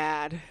gonna be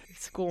bad.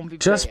 It's gonna be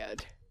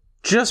bad.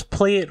 Just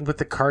play it with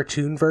the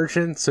cartoon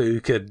version so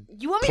you could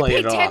You want me to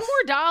pay $10 more?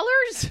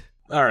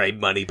 All right,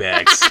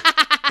 moneybags.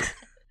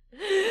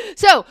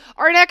 So,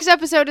 our next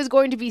episode is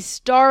going to be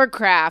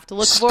StarCraft.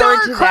 Look forward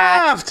to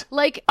that.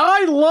 Like,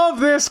 I love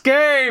this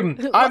game.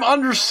 I'm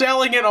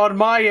underselling it on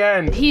my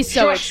end. He's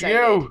so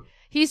excited.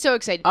 He's so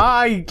excited.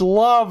 I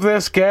love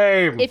this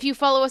game. If you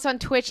follow us on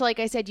Twitch, like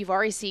I said, you've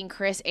already seen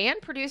Chris and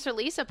producer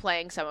Lisa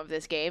playing some of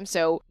this game.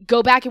 So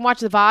go back and watch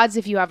the VODs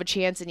if you have a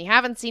chance and you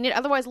haven't seen it.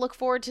 Otherwise, look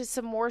forward to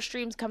some more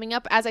streams coming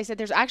up. As I said,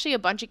 there's actually a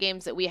bunch of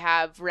games that we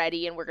have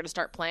ready and we're going to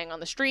start playing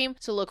on the stream.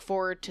 So look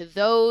forward to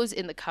those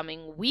in the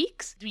coming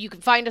weeks. You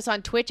can find us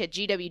on Twitch at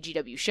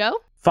GWGW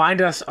Show.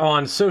 Find us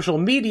on social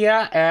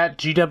media at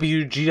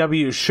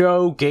GWGW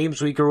Show,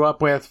 Games We Grew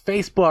Up With,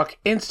 Facebook,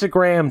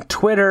 Instagram,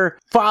 Twitter.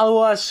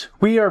 Follow us.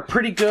 We are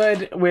pretty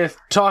good with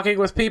talking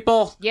with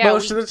people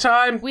most of the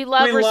time. We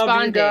love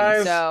responding, you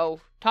guys. So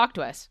talk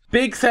to us.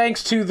 Big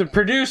thanks to the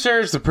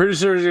producers. The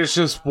producers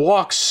just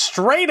walk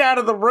straight out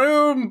of the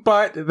room,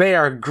 but they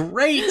are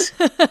great.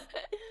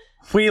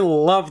 We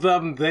love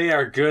them. They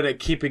are good at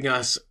keeping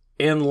us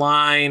in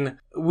line.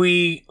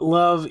 We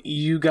love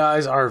you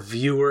guys, our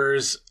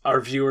viewers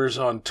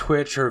on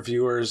Twitch, our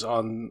viewers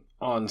on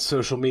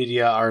social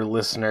media, our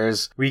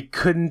listeners. We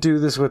couldn't do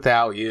this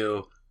without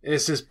you.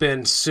 This has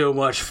been so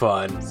much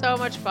fun. So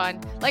much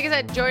fun. Like I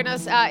said, join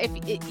us.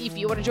 If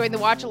you want to join the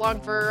watch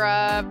along for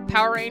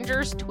Power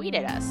Rangers, tweet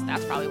at us.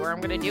 That's probably where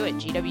I'm going to do it.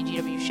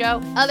 GWGW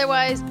Show.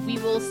 Otherwise, we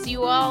will see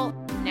you all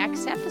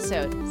next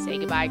episode. Say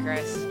goodbye,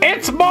 Chris.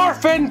 It's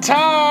morphin'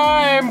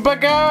 time!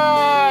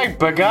 Bye-bye!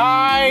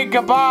 Bye-bye!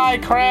 Goodbye,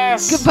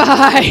 Chris!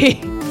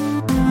 Goodbye!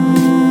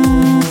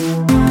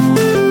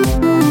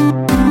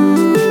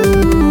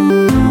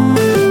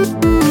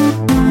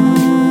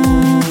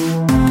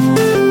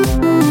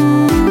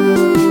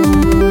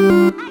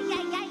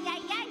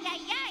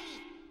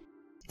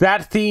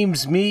 That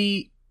themes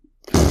me.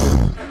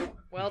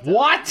 Well done.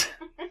 What?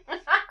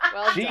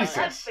 Well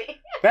Jesus.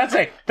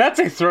 That's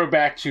a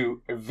throwback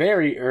to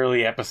very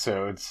early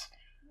episodes.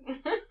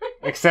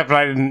 Except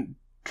I didn't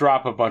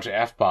drop a bunch of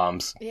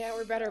F-bombs. Yeah,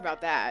 we're better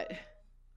about that.